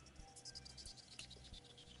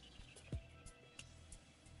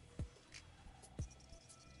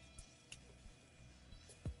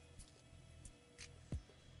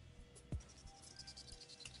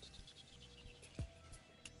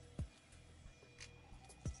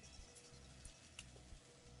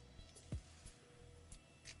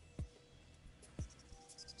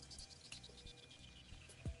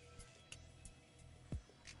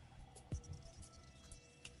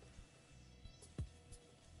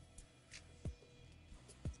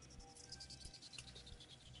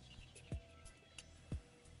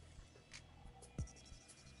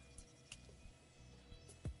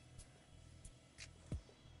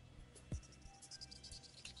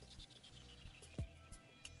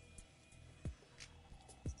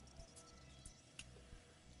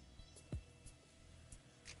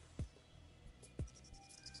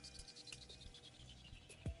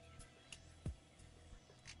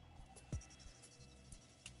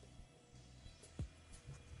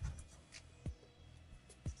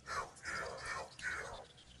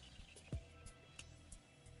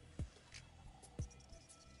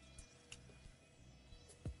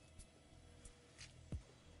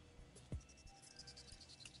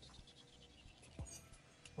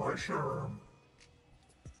 I sure am.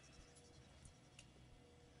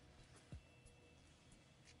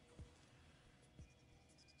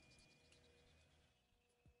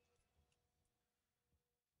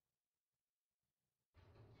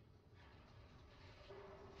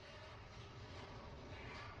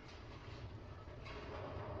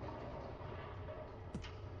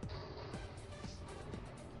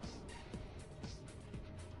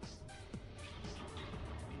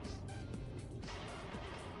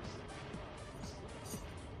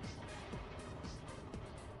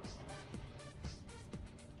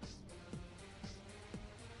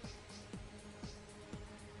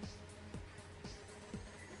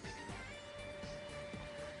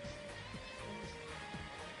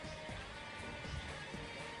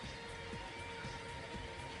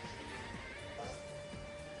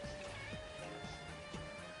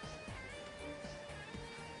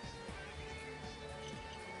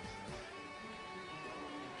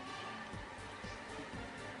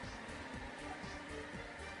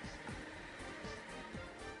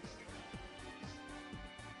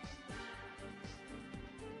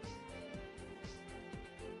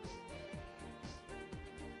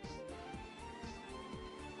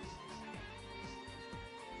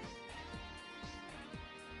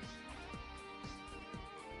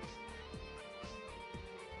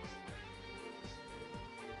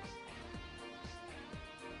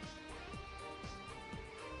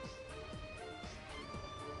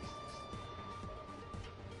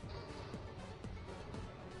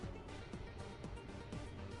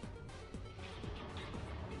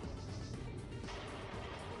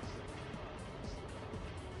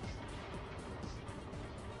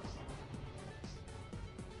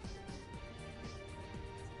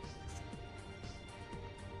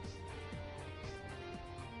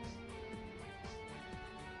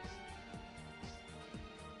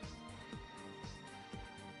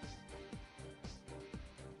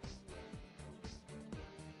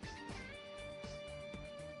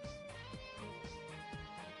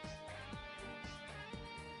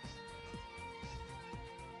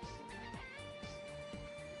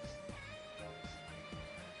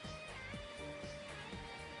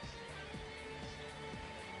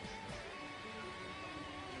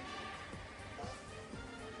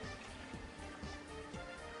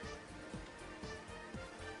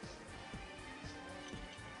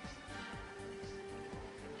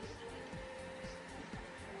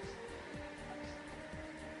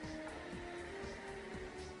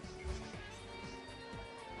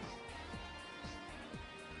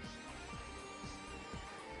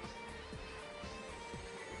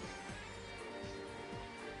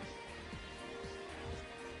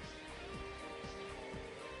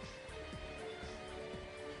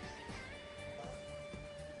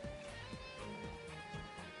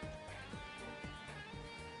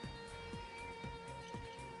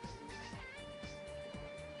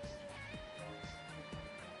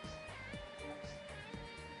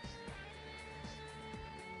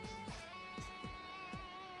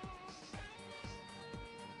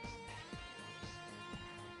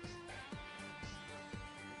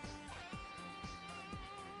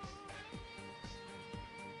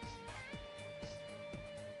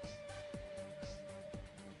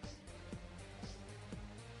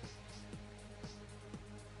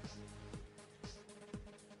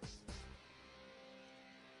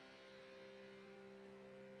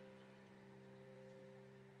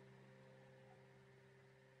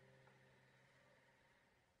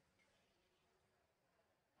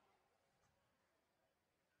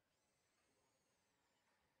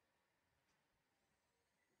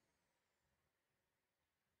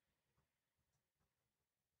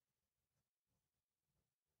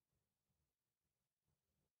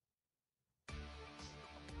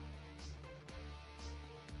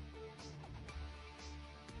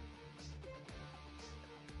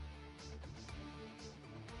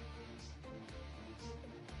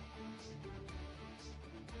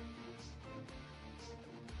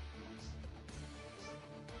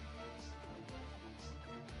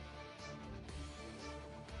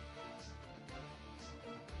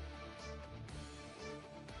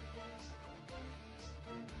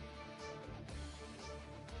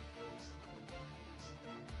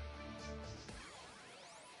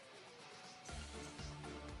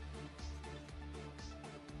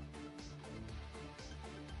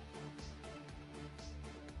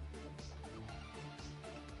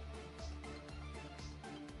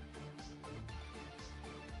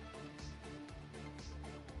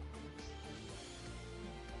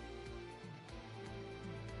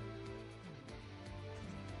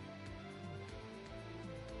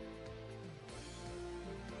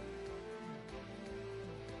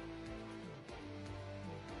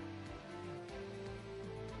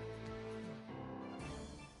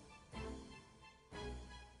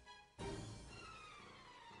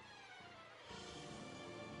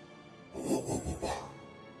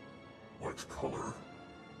 What color?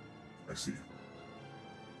 I see.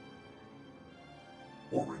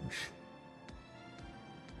 Orange.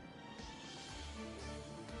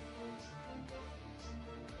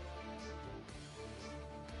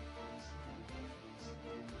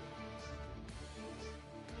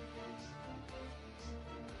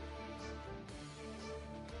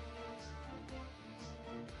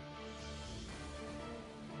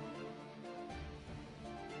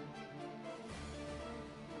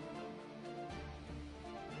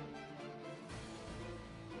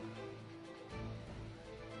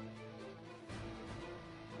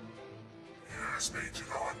 Yes, Major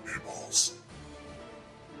on nibbles.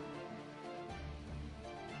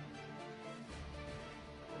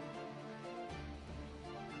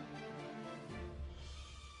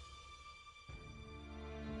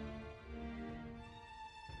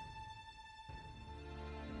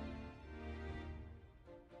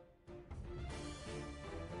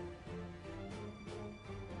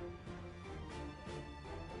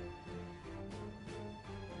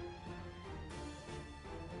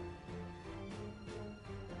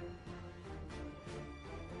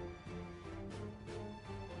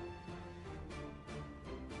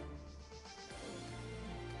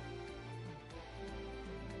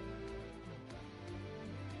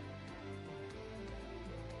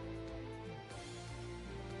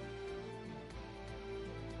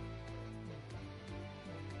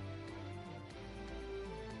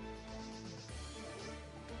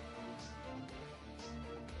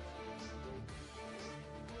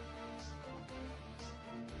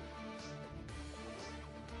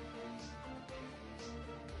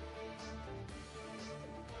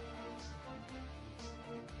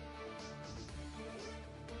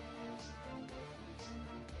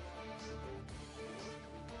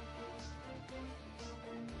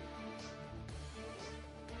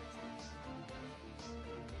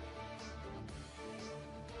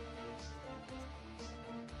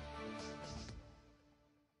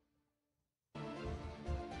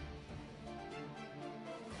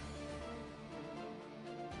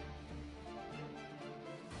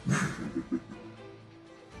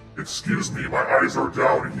 Excuse me, my eyes are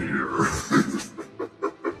down here.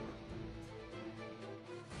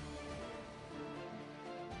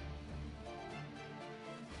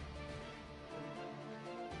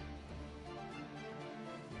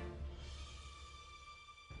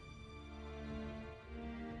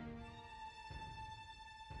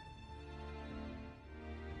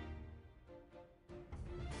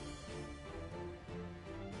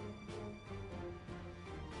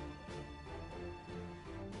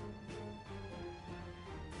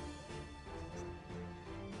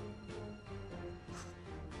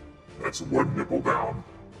 That's one nipple down.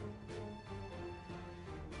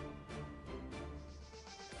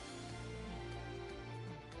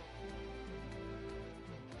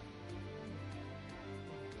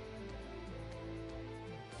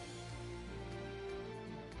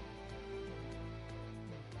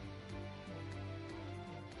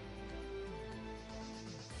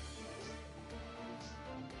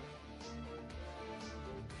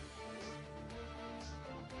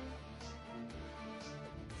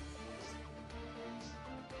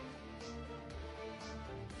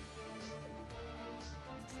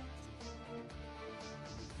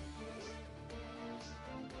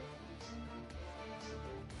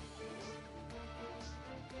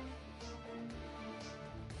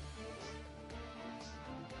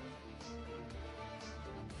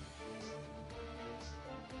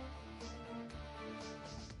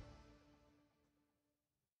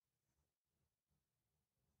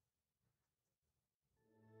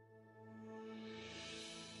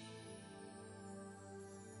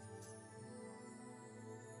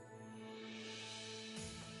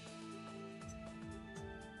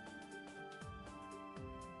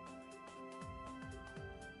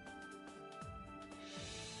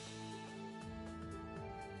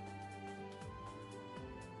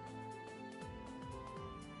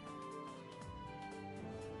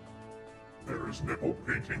 There's nipple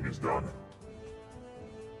painting is done.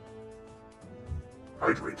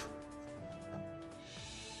 Hydrate.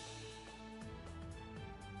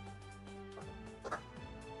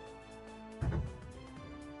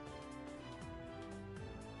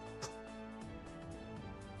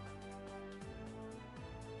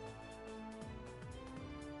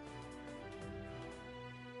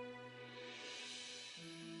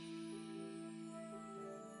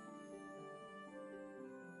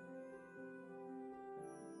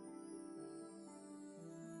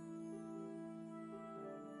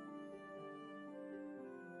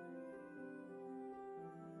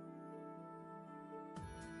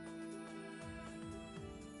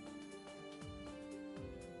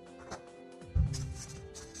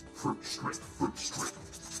 Fruit strip, fruit strip.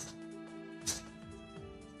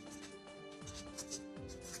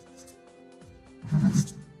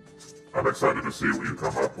 I'm excited to see what you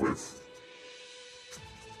come up with.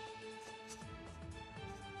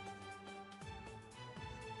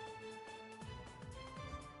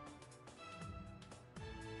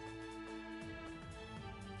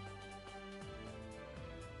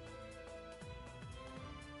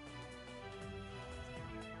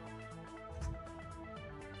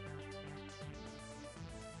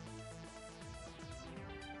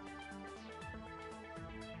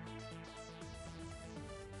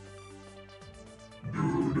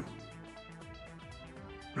 Dude,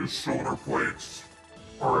 his shoulder blades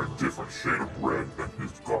are a different shade of red than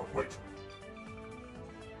his gauntlet.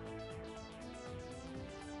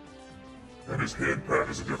 And his hand pad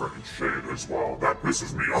is a different shade as well. That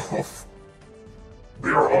pisses me off. They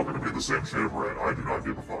are all going to be the same shade of red. I do not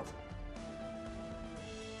give a fuck.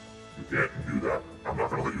 You can't do that. I'm not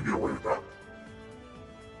going to let you get away with that.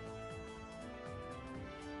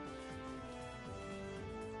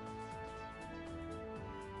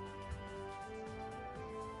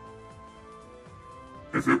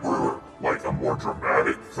 If it were like a more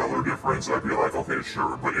dramatic color difference, I'd be like, okay,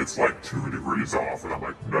 sure, but it's like 2 degrees off, and I'm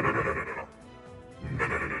like, no, no, no, no, no, no, no. No,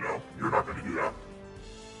 no, no, no, no. You're not going to do that.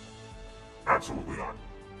 Absolutely not.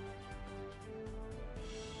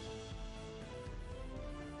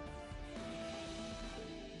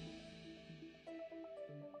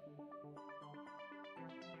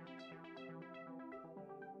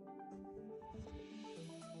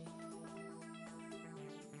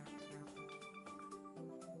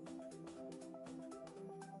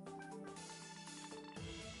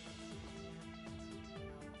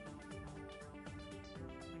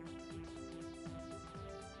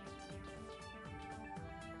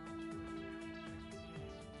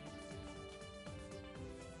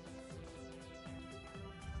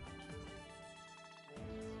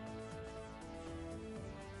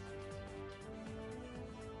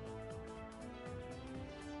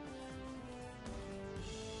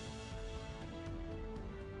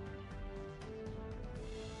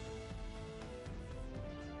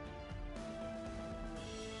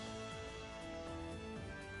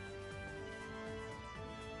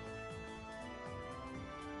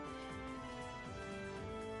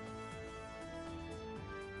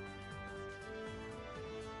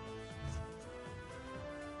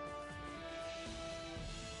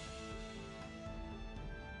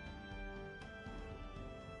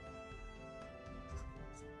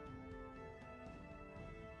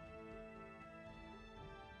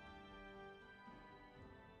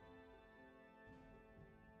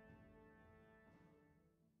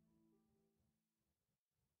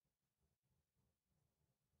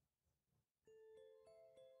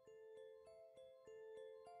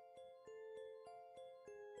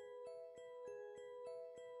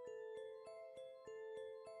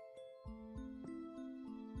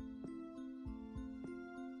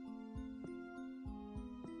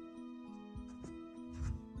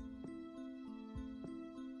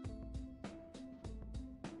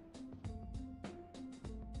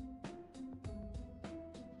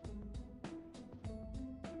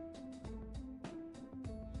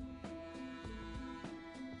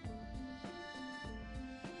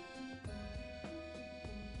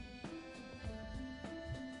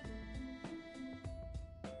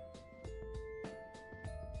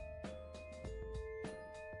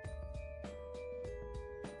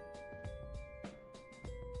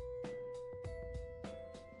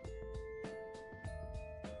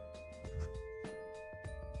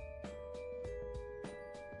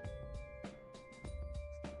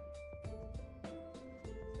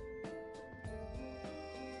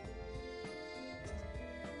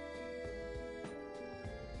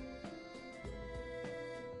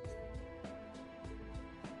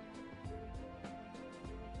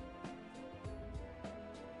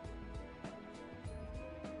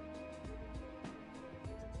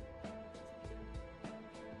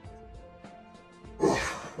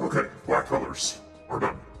 Okay, black colors are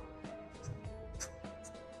done.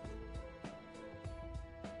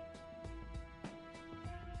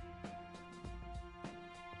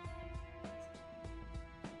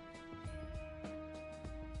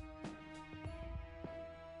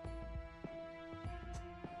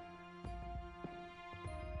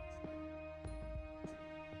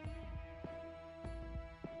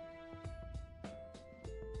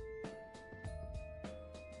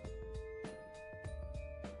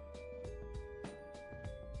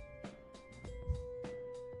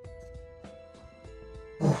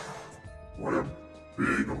 What a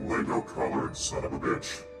big Lego colored son of a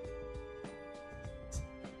bitch.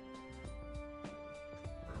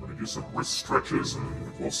 do some wrist stretches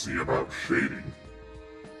and we'll see about shading.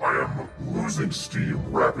 I am losing steam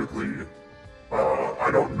rapidly.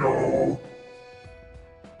 I don't know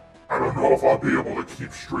if I'll be able to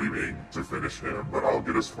keep streaming to finish him, but I'll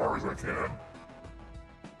get as far as I can.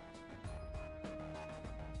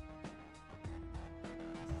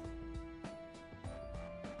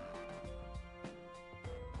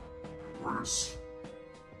 Where's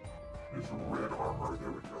his red armor?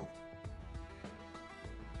 There we go.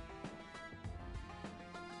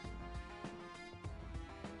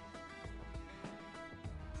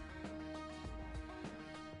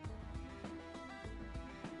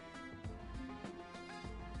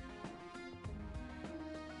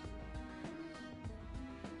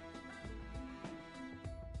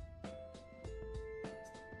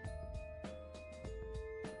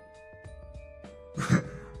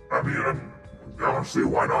 I mean, honestly,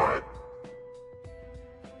 why not?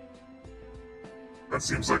 That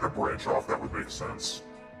seems like a branch off that would make sense.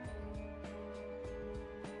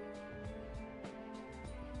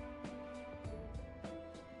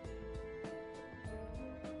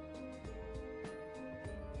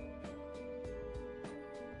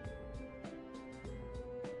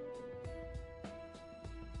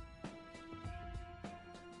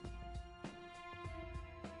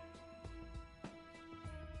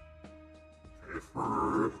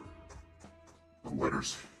 For the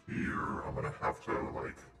letters here, I'm gonna have to,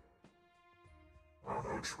 like, I don't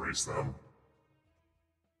know, trace them.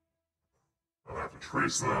 I'm gonna have to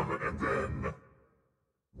trace them and then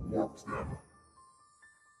warp them.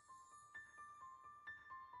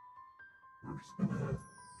 We're just gonna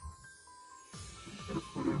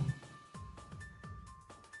put them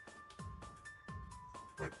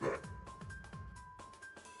like that.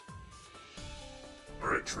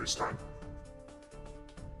 Alright, trace time.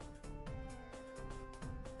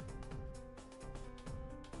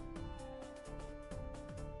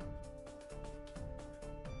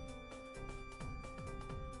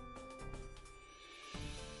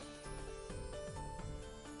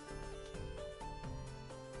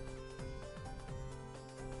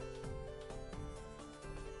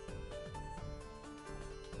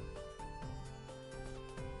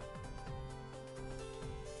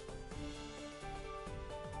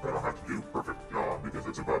 I don't have to do a perfect job because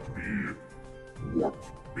it's about to be warped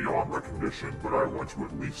beyond recognition, but I want to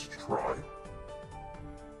at least try.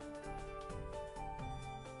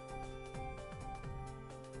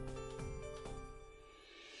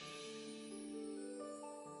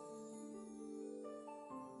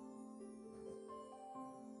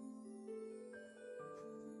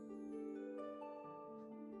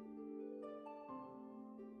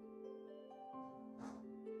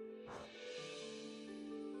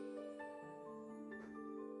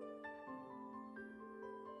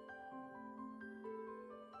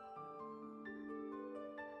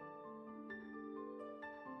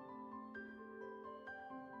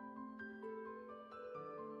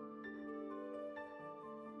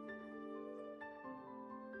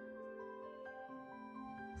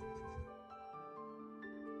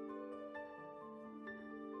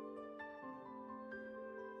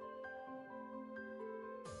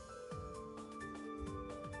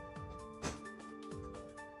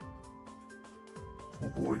 Oh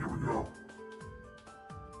boy, here we go.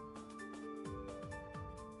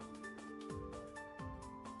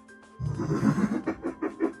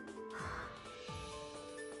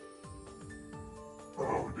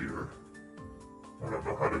 Oh dear. I don't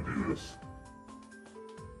know how to do this.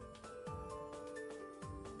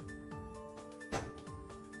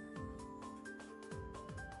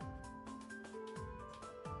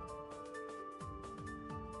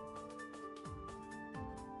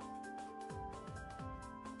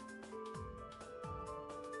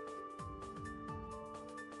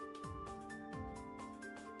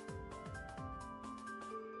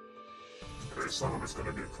 Okay, some of it's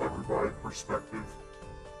going to get covered by perspective.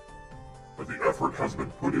 But the effort has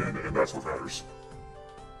been put in, and that's what matters.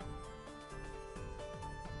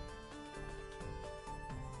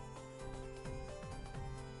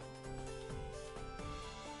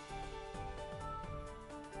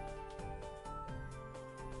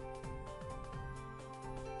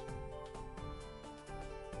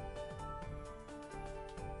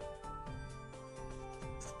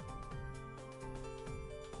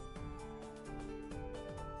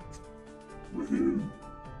 Woohoo!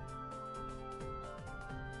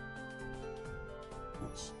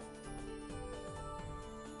 Oops.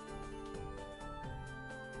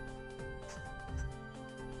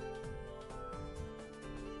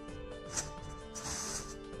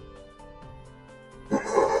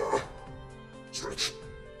 Stretch.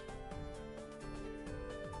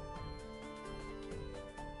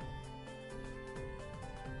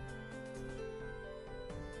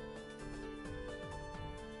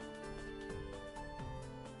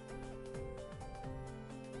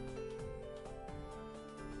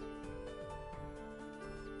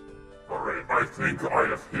 I think I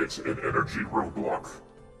have hit an energy roadblock.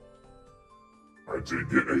 I did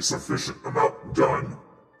get a sufficient amount done,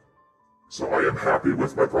 so I am happy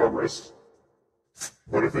with my progress.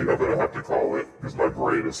 But I think I'm gonna have to call it, because my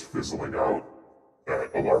brain is fizzling out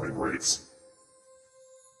at alarming rates.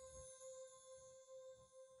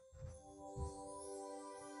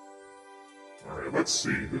 Alright, let's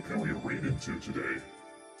see, who can we read into today?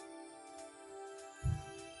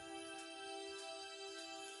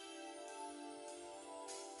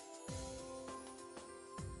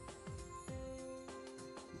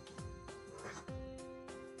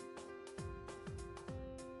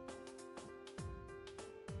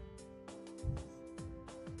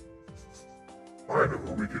 I know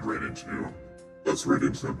who we could raid into. Let's raid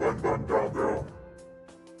into Bun Bun Dongo.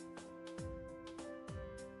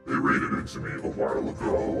 They raided into me a while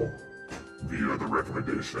ago via the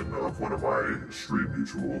recommendation of one of my stream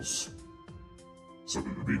mutuals. So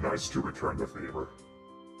it would be nice to return the favor.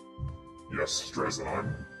 Yes,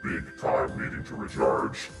 Strezon, big time needing to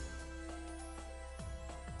recharge.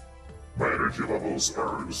 My energy levels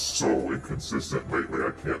are so inconsistent lately,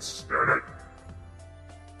 I can't stand it.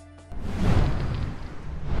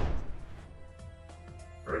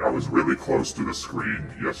 I was really close to the screen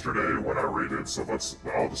yesterday when I raided, so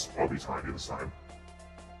I'll be tiny this time.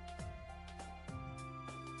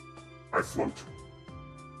 I float.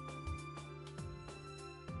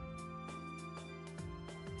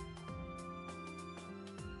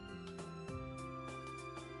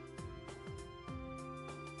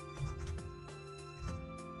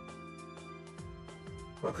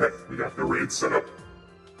 Okay, we got the raid set up.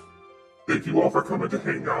 Thank you all for coming to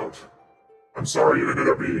hang out. I'm sorry it ended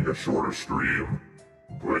up being a shorter stream,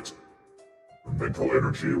 but mental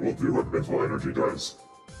energy will do what mental energy does.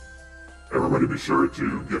 Everybody be sure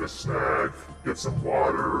to get a snack, get some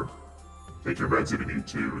water, take your meds if you need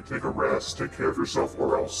to, take a rest, take care of yourself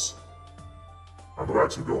or else. I'm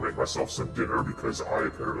about to go make myself some dinner because I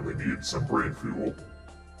apparently need some brain fuel.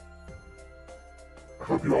 I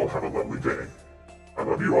hope you all have a lovely day. I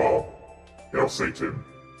love you all. Hail Satan.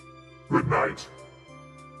 Good night.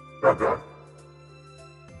 God.